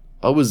old.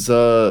 I would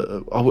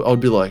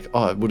be like,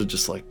 oh, I would have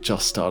just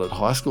started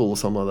high school or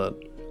something like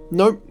that.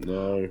 Nope.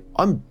 No.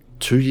 I'm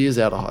 2 years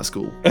out of high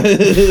school.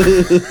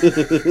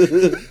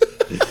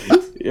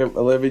 Yep,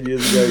 11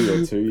 years ago,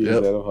 you're 2 years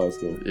out of high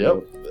school.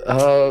 Yep.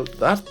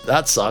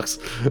 That sucks.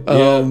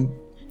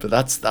 But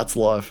that's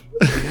life.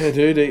 Yeah,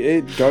 dude,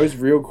 it goes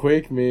real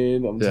quick,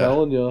 man. I'm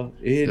telling you,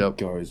 it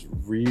goes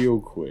real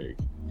quick.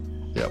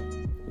 Yep.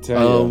 I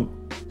tell you.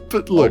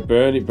 But look,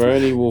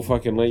 Bernie will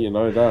fucking let you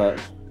know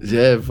that.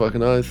 Yeah,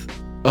 fucking oath.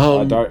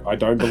 I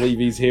don't believe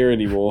he's here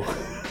anymore.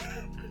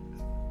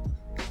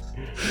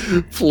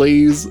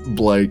 Please,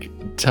 Blake,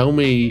 tell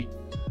me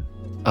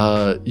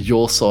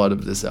your side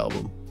of this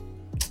album.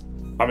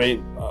 I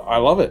mean, I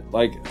love it.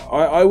 Like,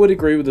 I would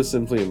agree with the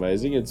Simply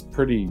Amazing. It's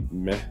pretty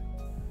meh.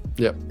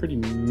 Yep. Pretty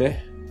meh.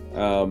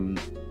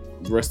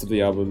 The rest of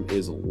the album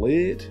is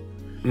lit.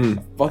 I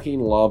fucking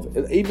love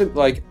it. Even,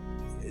 like,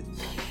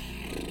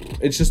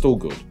 it's just all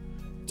good.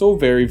 It's all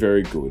very,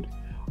 very good.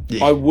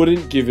 Yeah. I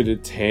wouldn't give it a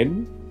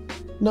 10.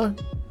 No.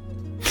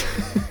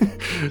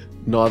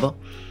 Neither.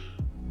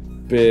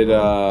 But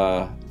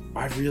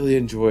I really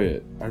enjoy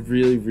it. I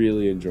really,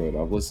 really enjoy it.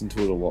 I've listened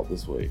to it a lot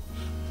this week.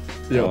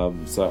 Yep.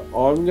 So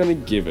I'm going to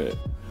give it...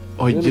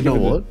 Oh, you know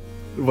what?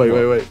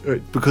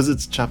 Wait. Because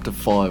it's chapter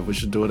 5, we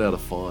should do it out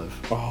of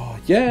 5. Oh,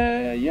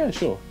 yeah,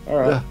 sure. All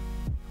right.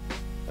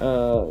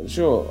 Yeah.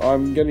 Sure.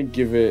 I'm going to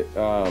give it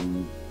a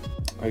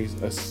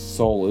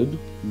solid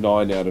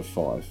 9 out of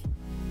 5.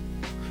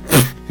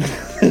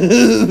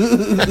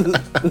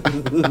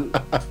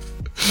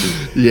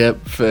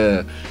 Yep,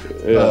 fair.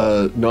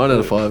 Yeah. 9 out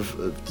of 5.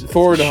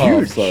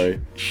 4.5,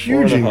 sorry.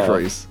 Huge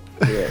increase.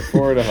 Yeah,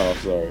 4.5,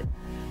 sorry.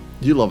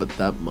 You love it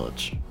that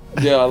much.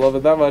 Yeah, I love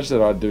it that much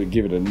that I'd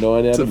give it a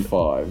 9 out of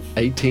 5.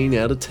 18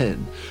 out of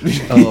 10.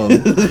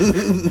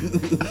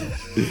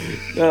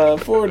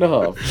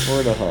 4.5.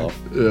 4.5.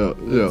 Yeah.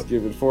 Let's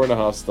give it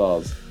 4.5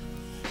 stars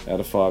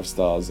out of 5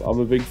 stars. I'm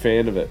a big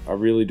fan of it. I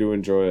really do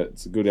enjoy it.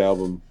 It's a good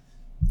album.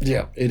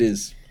 Yeah, it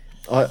is.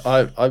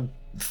 I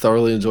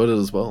thoroughly enjoyed it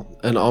as well.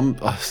 And I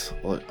don't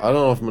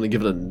know if I'm going to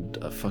give it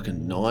a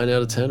fucking 9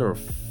 out of 10 or a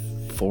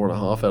 4.5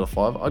 out of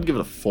 5. I'd give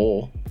it a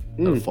 4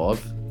 out of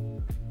 5.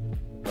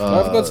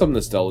 I've got some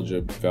nostalgia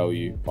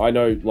value. I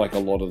know like a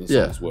lot of the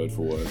songs word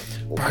for word.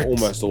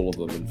 Almost all of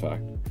them, in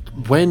fact.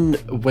 When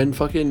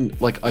fucking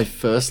like I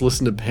first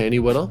listened to Panty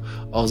Wetter,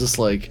 I was just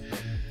like,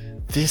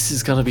 this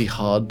is gonna be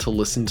hard to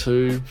listen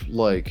to,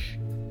 like,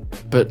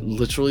 but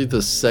literally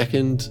the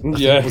second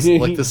it was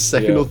like the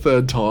second or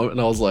third time,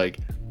 and I was like,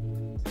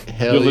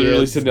 hell You're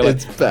literally sitting there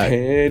it's like, back.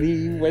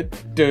 Panty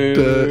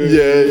Wetter.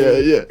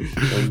 Yeah.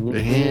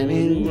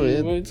 Panty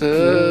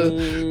Wetter.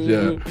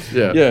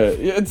 Yeah,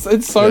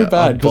 it's so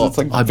bad because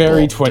it's like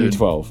very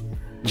 2012. Dude.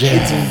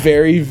 Yeah. It's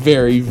very,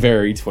 very,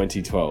 very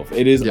 2012.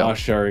 It is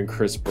Usher and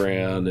Chris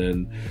Brown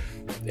and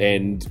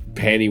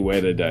Panty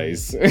Wetter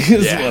days. Is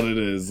what it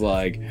is.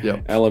 Like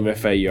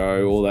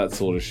LMFAO, all that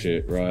sort of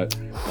shit, right?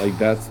 Like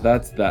that's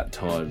that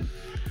time.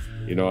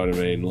 You know what I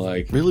mean?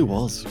 Like really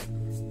was.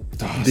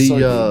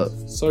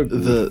 So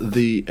good.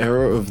 The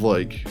era of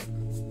like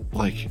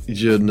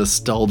your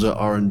nostalgia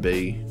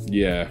R&B.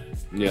 Yeah.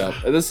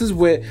 This is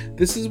where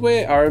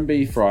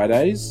R&B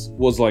Fridays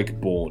was like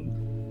born.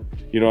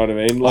 You know what I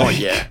mean? Like,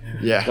 yeah.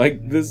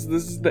 Like this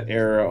is the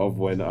era of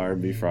when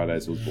R&B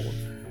Fridays was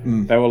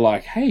born. They were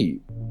like, hey,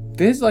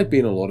 there's like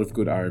been a lot of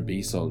good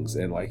R&B songs,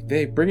 and like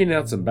they're bringing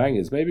out some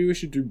bangers. Maybe we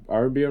should do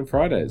R&B on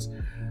Fridays.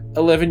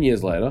 11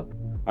 years later.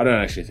 I don't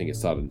actually think it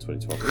started in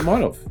 2012. It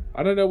might have.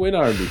 I don't know when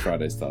R&B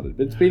Friday started,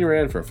 but it's been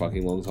around for a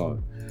fucking long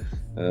time.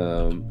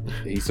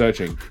 He's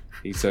searching.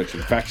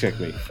 Fact check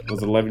me.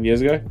 Was it 11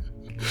 years ago?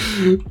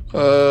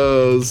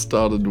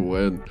 Started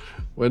when?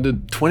 When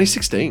did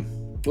 2016?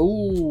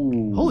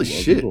 Ooh. Holy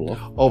shit.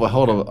 Oh, but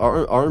hold on.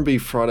 R&B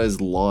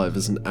Fridays Live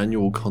is an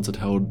annual concert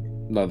held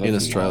in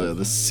Australia. Live.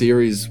 The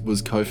series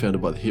was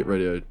co-founded by the Hit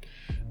Radio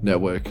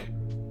Network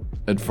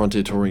and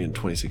Frontier Touring in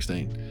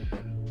 2016.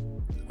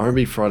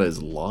 R&B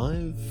Fridays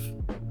Live?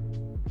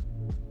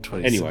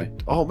 Anyway.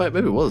 Oh, maybe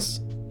it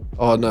was.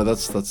 Oh, no,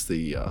 that's the...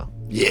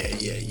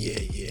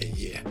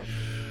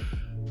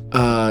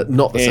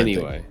 not the same thing.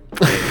 Anyway.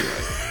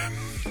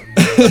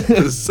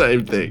 The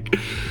same thing.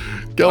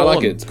 Go on. I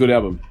like it. It's a good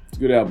album.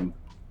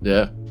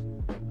 Yeah.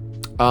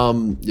 I'll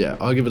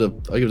give it a...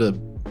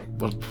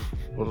 What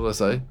did I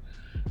say?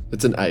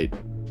 It's an 8.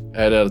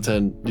 8 out of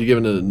 10. You're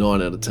giving it a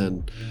 9 out of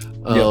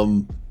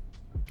 10.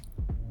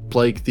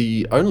 Blake,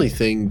 the only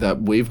thing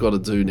that we've got to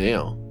do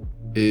now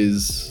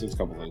is... There's a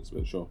couple of things,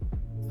 but sure.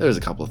 There's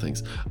a couple of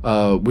things.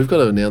 We've got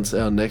to announce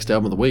our next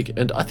album of the week,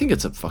 and I think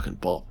it's a fucking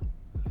bop.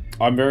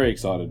 I'm very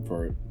excited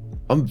for it.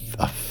 I'm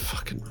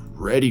fucking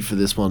ready for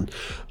this one.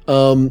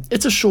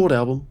 It's a short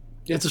album.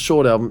 Yeah. It's a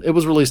short album. It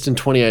was released in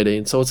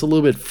 2018, so it's a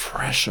little bit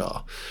fresher.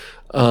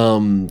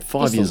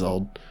 5 years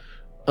old.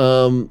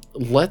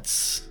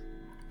 Let's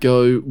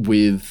go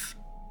with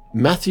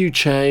Matthew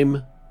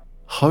Chaim,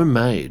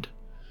 Homemade.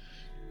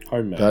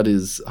 Homemade. That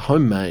is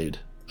Homemade.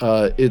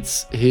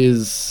 It's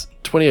his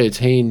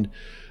 2018,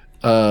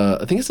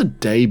 I think it's a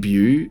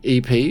debut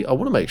EP. I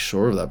want to make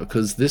sure of that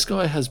because this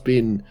guy has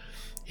been,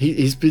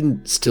 he's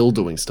been still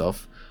doing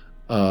stuff.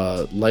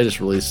 Latest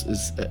release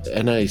is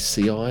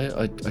NACI.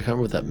 I can't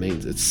remember what that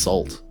means. It's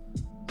Salt,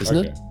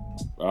 isn't it?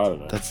 I don't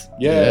know.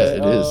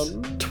 It is.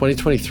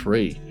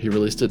 2023. He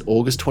released it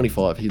August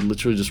 25. He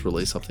literally just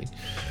released something.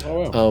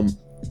 Oh wow.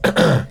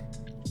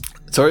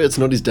 Sorry, it's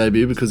not his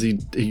debut because he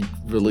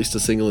released a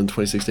single in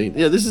 2016.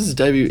 Yeah, this is his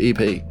debut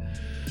EP.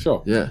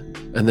 Sure. Yeah,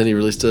 and then he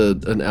released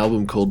an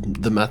album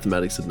called The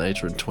Mathematics of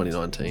Nature in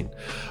 2019.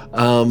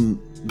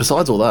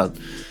 Besides all that,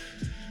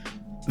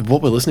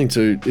 what we're listening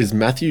to is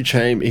Matthew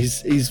Chaim.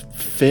 He's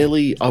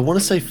fairly, I want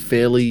to say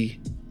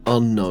fairly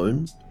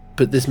unknown,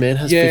 but this man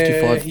has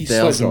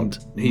 55,000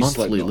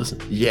 monthly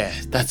listens. Yeah,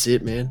 that's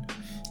it, man.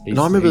 And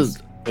I remember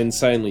he's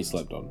insanely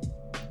slept on.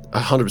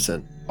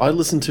 100%. I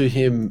listened to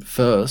him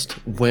first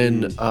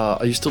when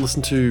I used to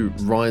listen to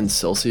Ryan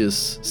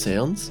Celsius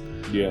sounds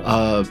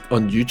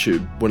on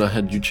YouTube when I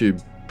had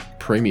YouTube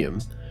Premium,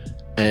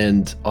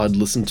 and I'd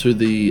listen to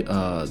the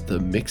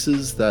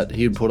mixes that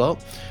he'd put up.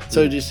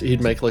 So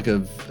he'd make like a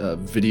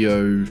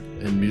video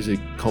and music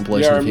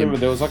compilation. Yeah, I of remember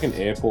him. there was like an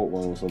airport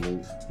one or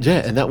something.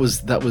 Yeah, and that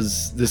was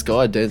this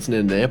guy dancing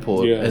in an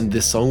airport, and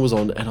this song was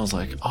on, and I was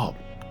like, oh,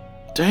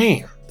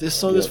 damn, this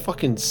song is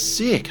fucking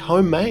sick.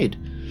 Homemade,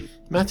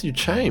 Matthew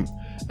Chaim.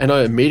 And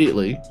I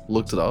immediately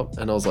looked it up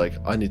and I was like,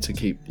 I need to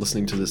keep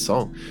listening to this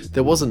song.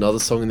 There was another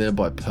song in there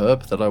by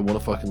Perp that I want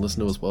to fucking listen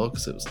to as well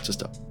because it was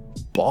just a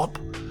bop.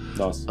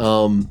 Nice.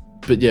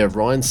 But yeah,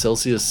 Ryan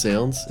Celsius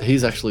sounds,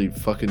 he's actually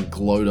fucking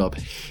glowed up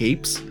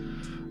heaps.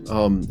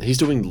 He's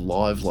doing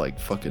live like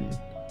fucking,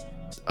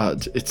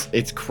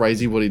 it's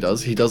crazy what he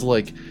does. He does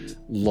like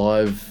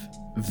live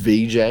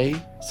VJ,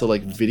 so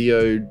like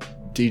video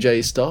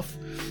DJ stuff.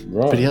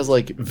 Right. But he has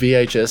like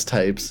VHS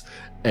tapes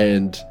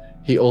and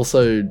he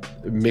also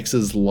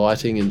mixes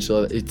lighting and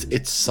shit.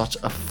 It's such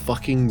a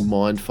fucking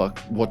mindfuck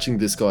watching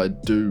this guy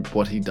do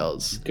what he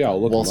does. Yeah,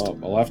 I'll look him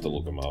up. I'll have to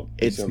look him up.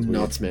 It's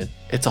nuts, man.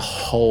 It's a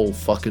whole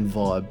fucking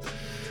vibe.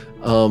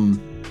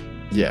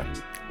 Yeah.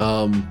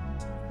 I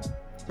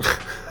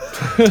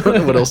don't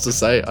know what else to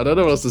say.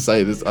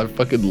 This I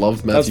fucking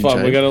love Matthew Chaim. That's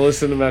fine. We're gonna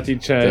listen to Matthew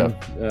Chaim.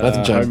 Yeah.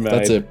 Matthew Chaim.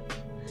 That's it.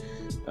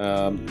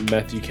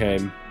 Matthew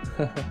Chaim.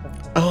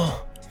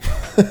 Oh.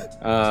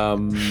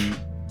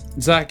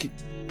 Zach.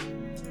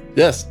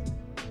 Yes.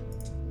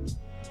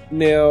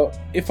 Now,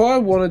 if I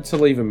wanted to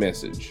leave a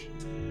message,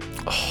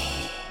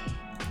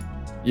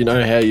 you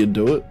know how you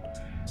do it?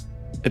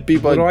 It'd be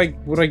by...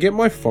 Would I get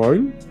my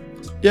phone?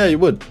 Yeah, you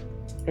would.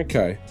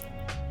 Okay.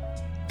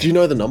 Do you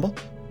know the number?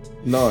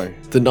 No.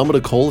 The number to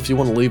call if you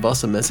want to leave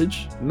us a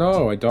message?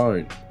 No, I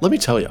don't. Let me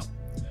tell you.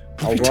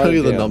 Let me tell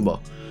you the number.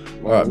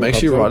 Alright, make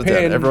sure you write it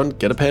down. Everyone,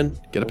 get a pen.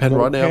 Get a pen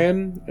right now.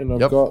 Pen,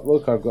 and I've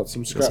got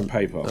some scrap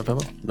paper. No paper?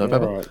 No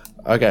paper? Right.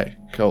 Okay,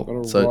 cool.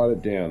 Gotta write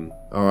it down.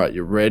 Alright,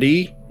 you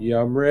ready?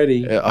 Yeah, I'm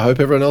ready. I hope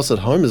everyone else at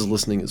home is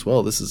listening as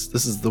well. This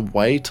is the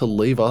way to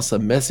leave us a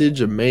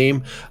message, a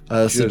meme,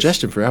 a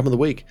suggestion for album of the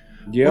week.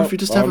 Yeah. Or if you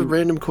just have a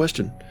random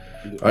question.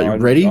 Alright, you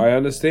ready? I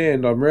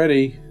understand. I'm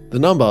ready. The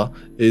number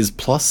is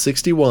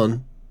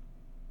 +61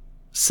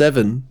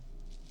 7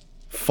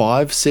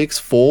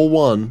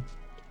 5641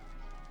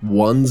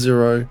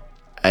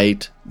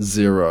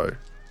 1080.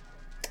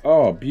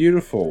 Oh,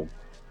 beautiful.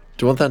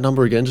 Do you want that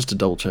number again just to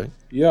double check?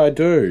 Yeah, I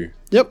do.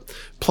 Yep.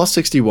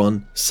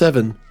 +61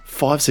 7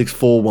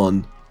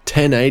 5641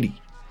 1080.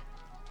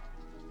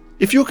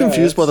 If you're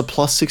confused by the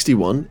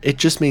 +61, it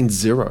just means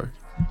 0.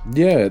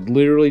 Yeah, it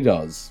literally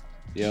does.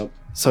 Yep.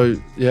 So,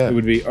 yeah. It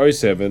would be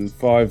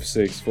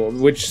 07564,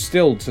 which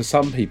still, to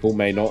some people,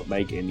 may not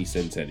make any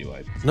sense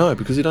anyway. No,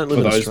 because you don't live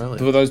in Australia.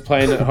 For those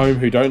playing at home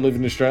who don't live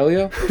in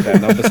Australia,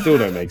 that number still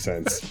don't make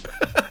sense.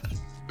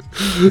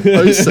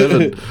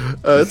 07.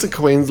 It's a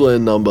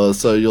Queensland number,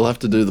 so you'll have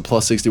to do the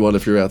 +61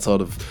 if you're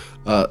outside of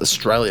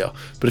Australia.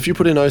 But if you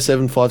put in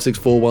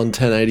 07564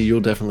 1080,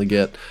 you'll definitely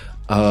get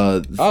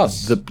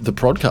us. The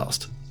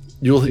podcast.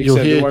 You'll hear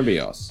it won't be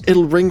us.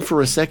 It'll ring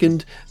for a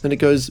second, then it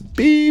goes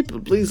beep.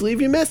 Please leave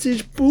your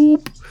message.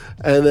 Boop,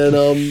 and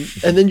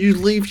then you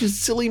leave your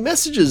silly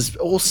messages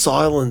or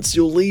silence.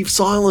 You'll leave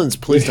silence.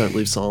 Please don't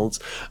leave silence.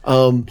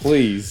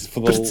 Please,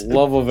 for the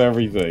love of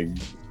everything.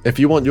 If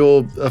you want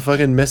your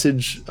fucking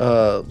message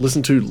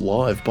listened to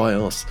live by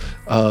us,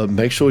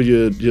 make sure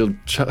you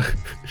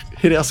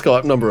hit our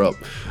Skype number up,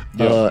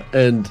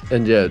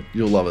 and yeah,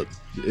 you'll love it.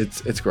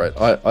 it's great.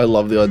 I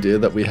love the idea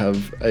that we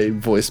have a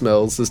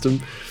voicemail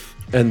system,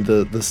 and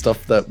the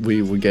stuff that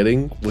we were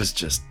getting was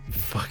just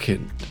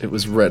fucking, it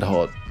was red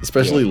hot,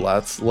 especially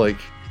Lats, like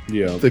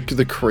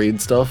the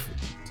Creed stuff.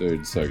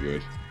 Dude, so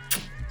good.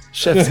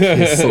 Chef's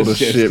kiss sort of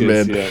shit,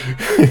 man.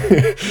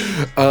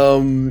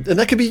 And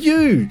that could be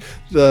you,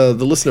 the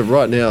listener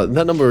right now. And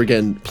that number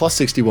again,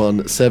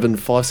 +61 7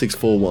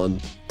 5641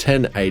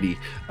 1080.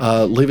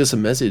 Leave us a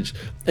message.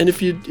 And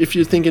if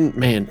you're thinking,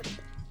 man,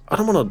 I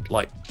don't want to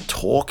like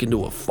talk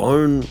into a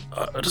phone.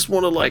 I just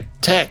want to like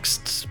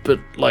text, but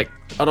like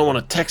I don't want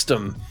to text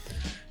them.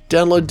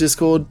 Download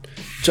Discord,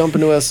 jump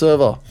into our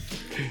server.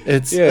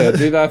 It's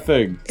do that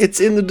thing. It's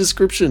in the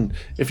description.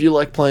 If you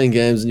like playing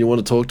games and you want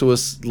to talk to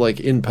us like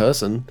in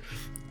person,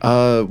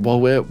 while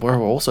we're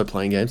also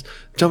playing games,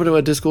 jump into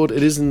our Discord.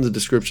 It is in the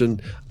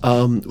description.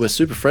 We're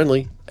super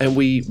friendly, and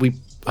we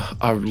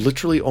are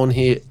literally on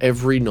here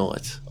every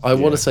night. I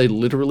want to say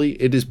literally.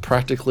 It is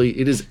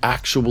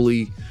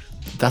actually.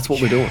 That's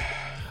what we're doing.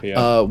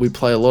 Yeah. We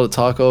play a lot of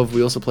Tarkov.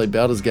 We also play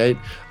Baldur's Gate.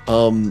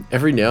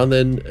 Every now and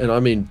then, and I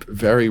mean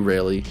very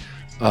rarely.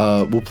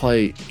 We'll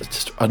play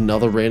just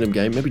another random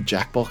game, maybe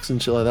Jackbox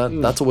and shit like that.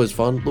 That's always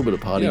fun, a little bit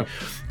of party. Yeah.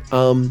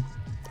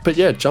 But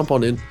yeah, jump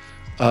on in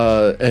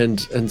and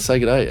say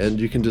g'day, and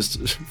you can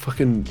just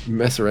fucking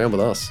mess around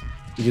with us.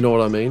 You know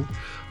what I mean?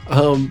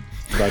 I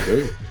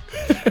do.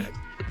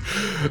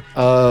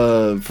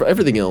 For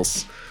everything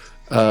else,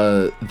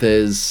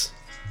 there's...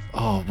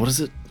 Oh, what is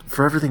it?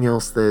 For everything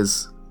else,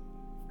 there's...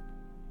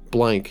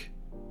 blank.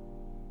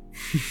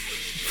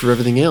 For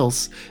everything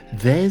else,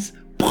 there's...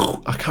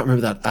 I can't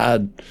remember that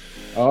ad.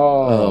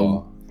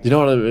 Oh. You know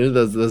what I mean?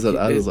 There's that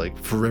ad that's like,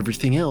 for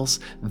everything else,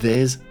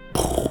 there's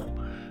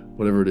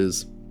whatever it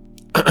is.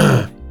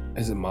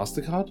 Is it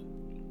MasterCard?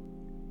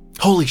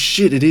 Holy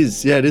shit, it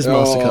is. Yeah, it is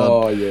MasterCard.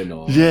 Oh, yeah,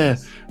 nice. Yeah,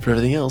 for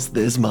everything else,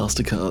 there's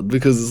MasterCard.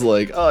 Because it's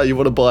like, oh, you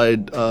want to buy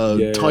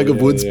Tiger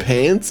Woods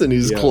pants and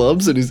his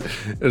clubs, and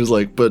it's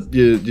like, but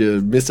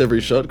you miss every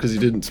shot because you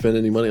didn't spend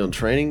any money on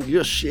training.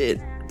 You're shit.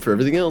 For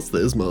everything else,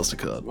 there's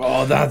MasterCard.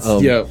 Oh, that's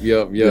yeah.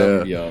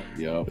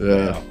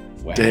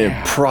 Wow.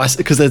 Damn, price,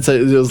 because they'd say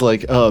it was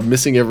like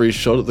missing every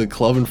shot at the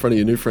club in front of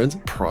your new friends,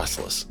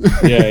 priceless.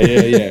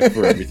 yeah.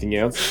 For everything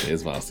else,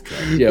 there's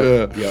MasterCard.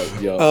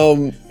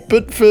 Yeah.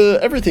 But for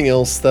everything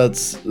else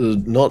that's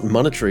not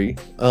monetary,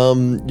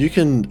 you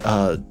can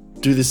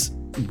do this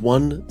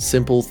one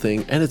simple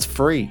thing, and it's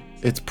free.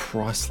 It's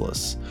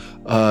priceless.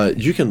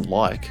 You can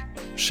like,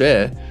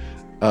 share,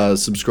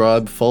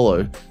 subscribe,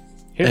 follow.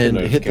 Hit the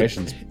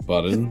notifications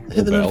button.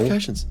 Hit the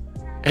notifications.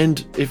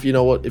 And if you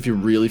know what, if you're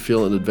really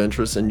feeling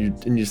adventurous and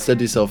you said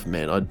to yourself,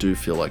 man, I do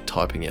feel like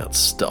typing out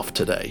stuff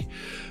today,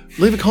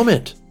 leave a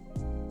comment.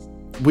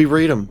 We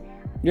read them.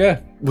 Yeah.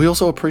 We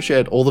also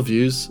appreciate all the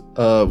views.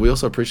 We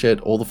also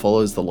appreciate all the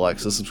follows, the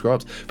likes, the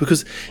subscribes,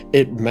 because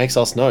it makes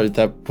us know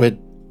that we're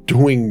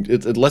doing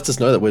it. It lets us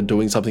know that we're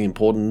doing something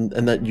important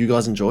and that you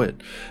guys enjoy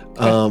it.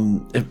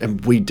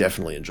 And we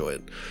definitely enjoy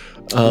it.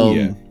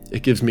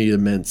 It gives me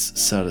immense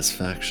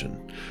satisfaction.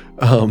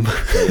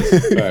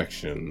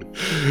 Satisfaction.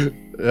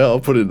 Yeah, I'll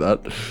put in that.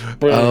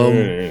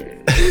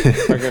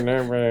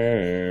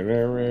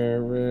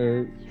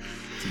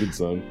 It's a good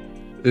song.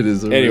 It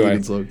is a really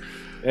good song.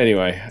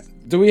 Anyway,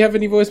 do we have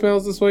any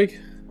voicemails this week?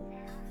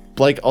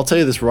 Blake, I'll tell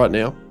you this right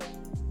now.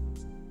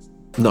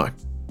 No.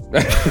 No.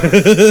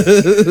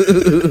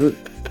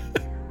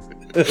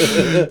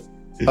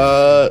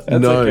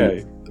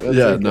 Okay. That's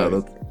okay.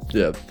 No.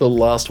 The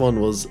last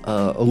one was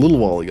a little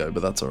while ago,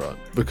 but that's all right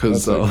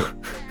because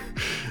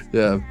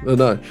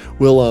no,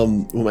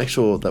 we'll make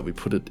sure that we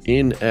put it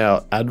in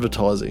our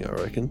advertising. I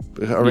reckon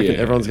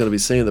everyone's going to be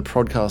seeing the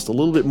podcast a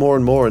little bit more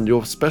and more, and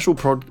your special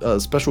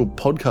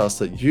podcast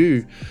that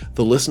you,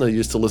 the listener,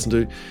 used to listen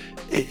to,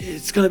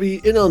 it's going to be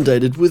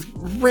inundated with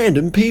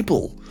random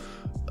people.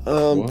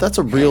 That's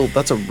a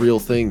real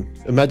thing.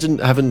 Imagine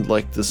having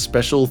like the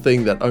special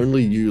thing that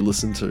only you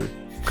listen to.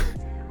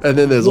 And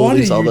then there's all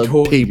these other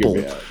people.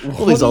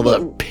 All these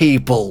other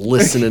people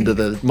listening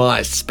to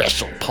my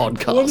special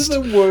podcast. What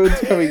are the words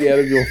coming out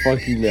of your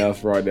fucking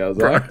mouth right now,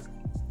 Zach?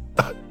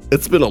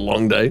 It's been a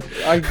long day.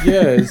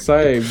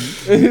 Same.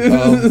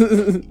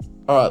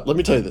 All right, let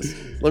me tell you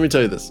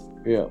this.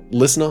 Yeah.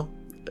 Listener,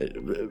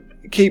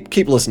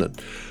 keep listening.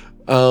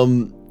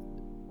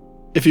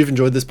 If you've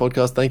enjoyed this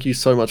podcast, thank you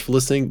so much for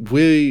listening.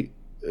 We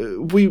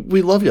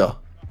love you.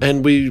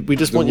 And we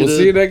just want you to... We'll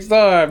see you next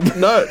time.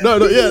 No,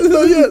 not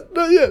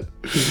yet.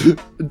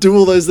 Do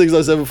all those things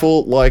I said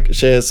before. Like,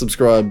 share,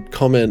 subscribe,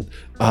 comment,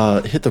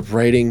 hit the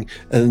rating,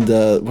 and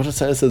what did I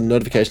say? I said the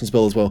notifications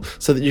bell as well,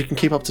 so that you can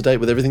keep up to date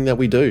with everything that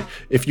we do.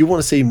 If you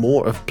want to see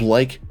more of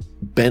Blake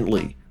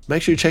Bentley,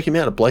 make sure you check him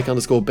out at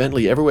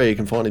Blake_Bentley everywhere you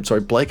can find him. Sorry,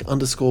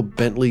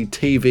 Blake_Bentley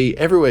TV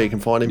everywhere you can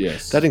find him.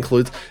 Yes. That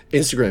includes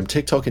Instagram,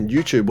 TikTok, and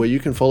YouTube, where you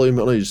can follow him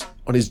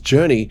on his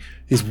journey,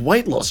 his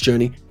weight loss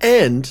journey,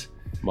 and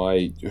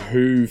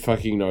who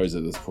fucking knows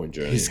at this point,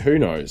 Journey? Who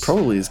knows?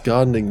 Probably his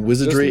gardening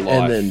wizardry Just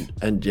life.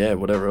 and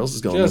whatever else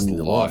is going Just on in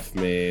your life,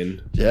 life.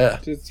 man. Yeah.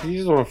 You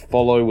just want to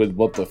follow with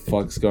what the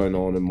fuck's going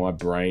on in my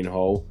brain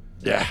hole.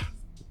 Yeah.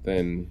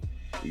 Then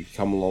you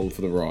come along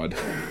for the ride.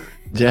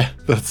 Yeah,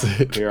 that's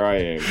it. Here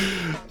I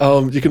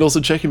am. You can also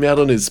check him out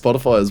on his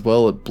Spotify as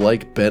well at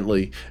Blake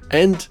Bentley.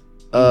 And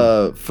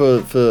for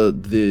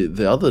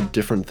the other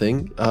different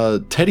thing,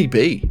 Teddy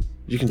B.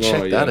 You can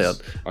check that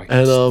out.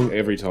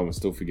 Every time I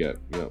still forget.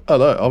 Yeah. Oh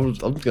no, I'm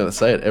going to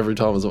say it every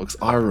time as well because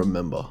I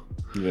remember.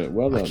 Yeah,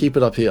 well done. I keep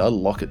it up here. I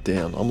lock it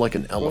down. I'm like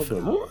an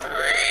elephant.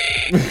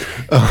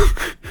 I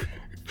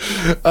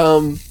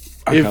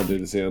can't do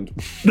the sound.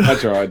 I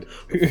tried.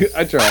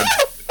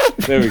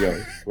 There we go.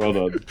 Well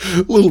done.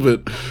 A little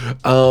bit.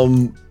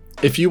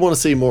 If you want to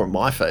see more of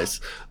my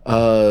face,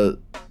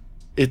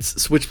 it's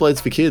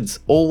Switchblades for Kids,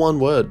 all one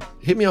word.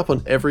 Hit me up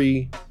on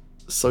every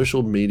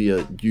social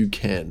media you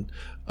can.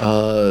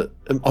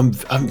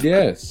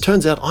 Yes.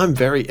 Turns out I'm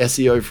very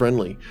SEO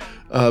friendly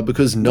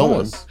because no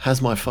one has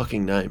my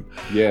fucking name.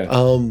 Yeah.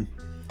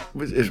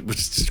 Which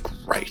is just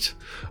great.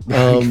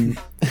 I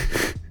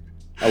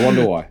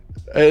wonder why.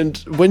 And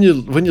when you're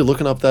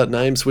looking up that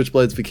name,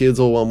 Switchblades for Kids,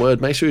 all one word,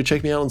 make sure you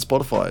check me out on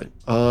Spotify.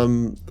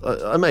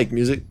 I make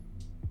music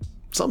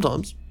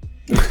sometimes.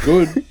 It's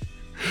good.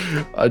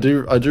 I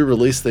do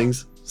release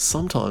things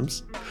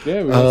sometimes.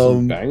 Yeah, we got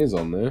some bangers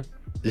on there.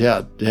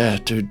 Yeah,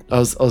 dude.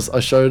 I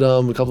showed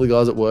a couple of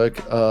guys at work.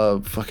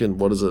 Fucking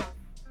what is it?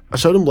 I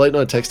showed them late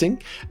night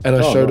texting, and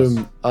I showed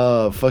them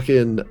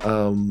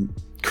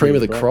cream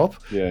of the crop.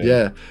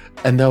 Yeah.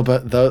 And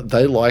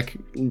they like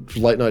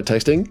late night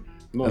texting.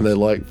 Nice. And they're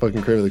like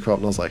fucking cream of the crop,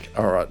 and I was like,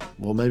 all right,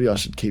 well maybe I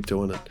should keep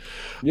doing it.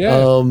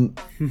 Yeah,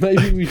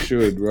 maybe we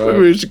should, right? Maybe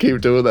we should keep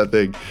doing that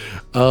thing.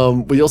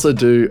 I also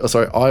do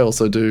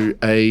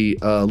a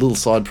little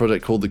side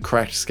project called the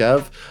Cracked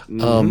Scav.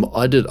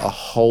 I did a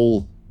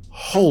whole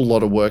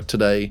lot of work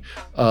today,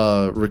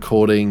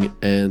 recording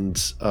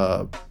and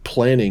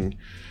planning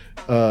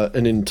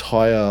an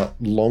entire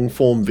long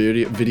form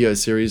video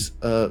series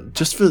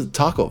just for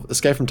Tarkov,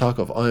 Escape from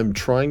Tarkov. I am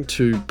trying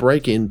to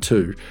break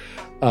into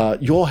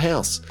your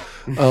house.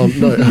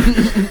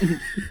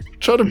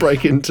 Try to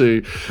break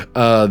into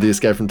the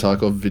Escape from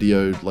Tarkov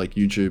video like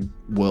YouTube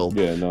world.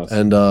 Yeah, nice.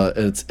 And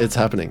it's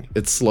happening.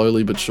 It's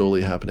slowly but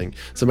surely happening.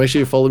 So make sure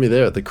you follow me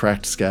there at the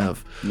Cracked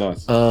Scav.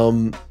 Nice.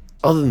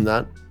 Other than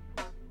that,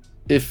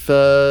 if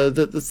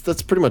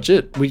that's pretty much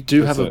it. We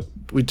do have a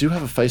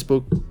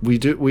Facebook.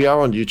 We are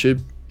on YouTube.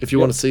 If you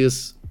want to see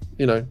us,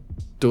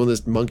 doing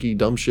this monkey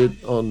dumb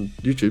shit on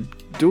YouTube,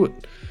 do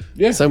it.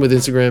 Yeah. Same with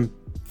Instagram,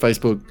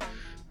 Facebook.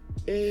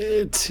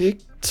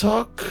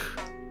 TikTok.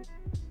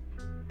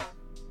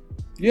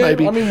 Yeah,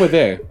 maybe. I mean we're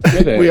there.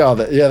 We are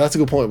there. Yeah, that's a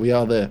good point. We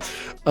are there.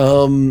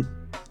 Other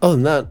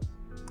than that,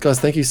 guys,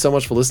 thank you so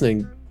much for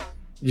listening.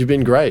 You've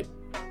been great.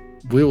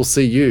 We will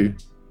see you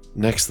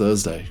next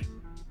Thursday.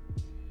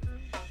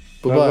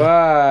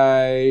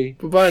 Bye-bye.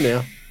 Bye-bye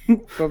now.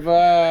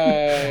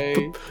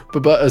 Bye-bye.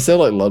 Bye-bye. I sound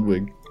like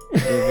Ludwig.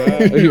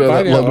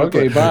 Bye now.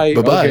 Okay, bye.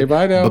 Bye-bye. Okay,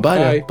 bye now. Bye-bye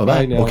now.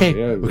 Bye-bye. Now. Okay.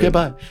 Yeah, Okay,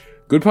 bye.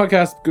 Good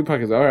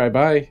podcast. All right,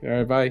 bye. All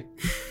right, bye.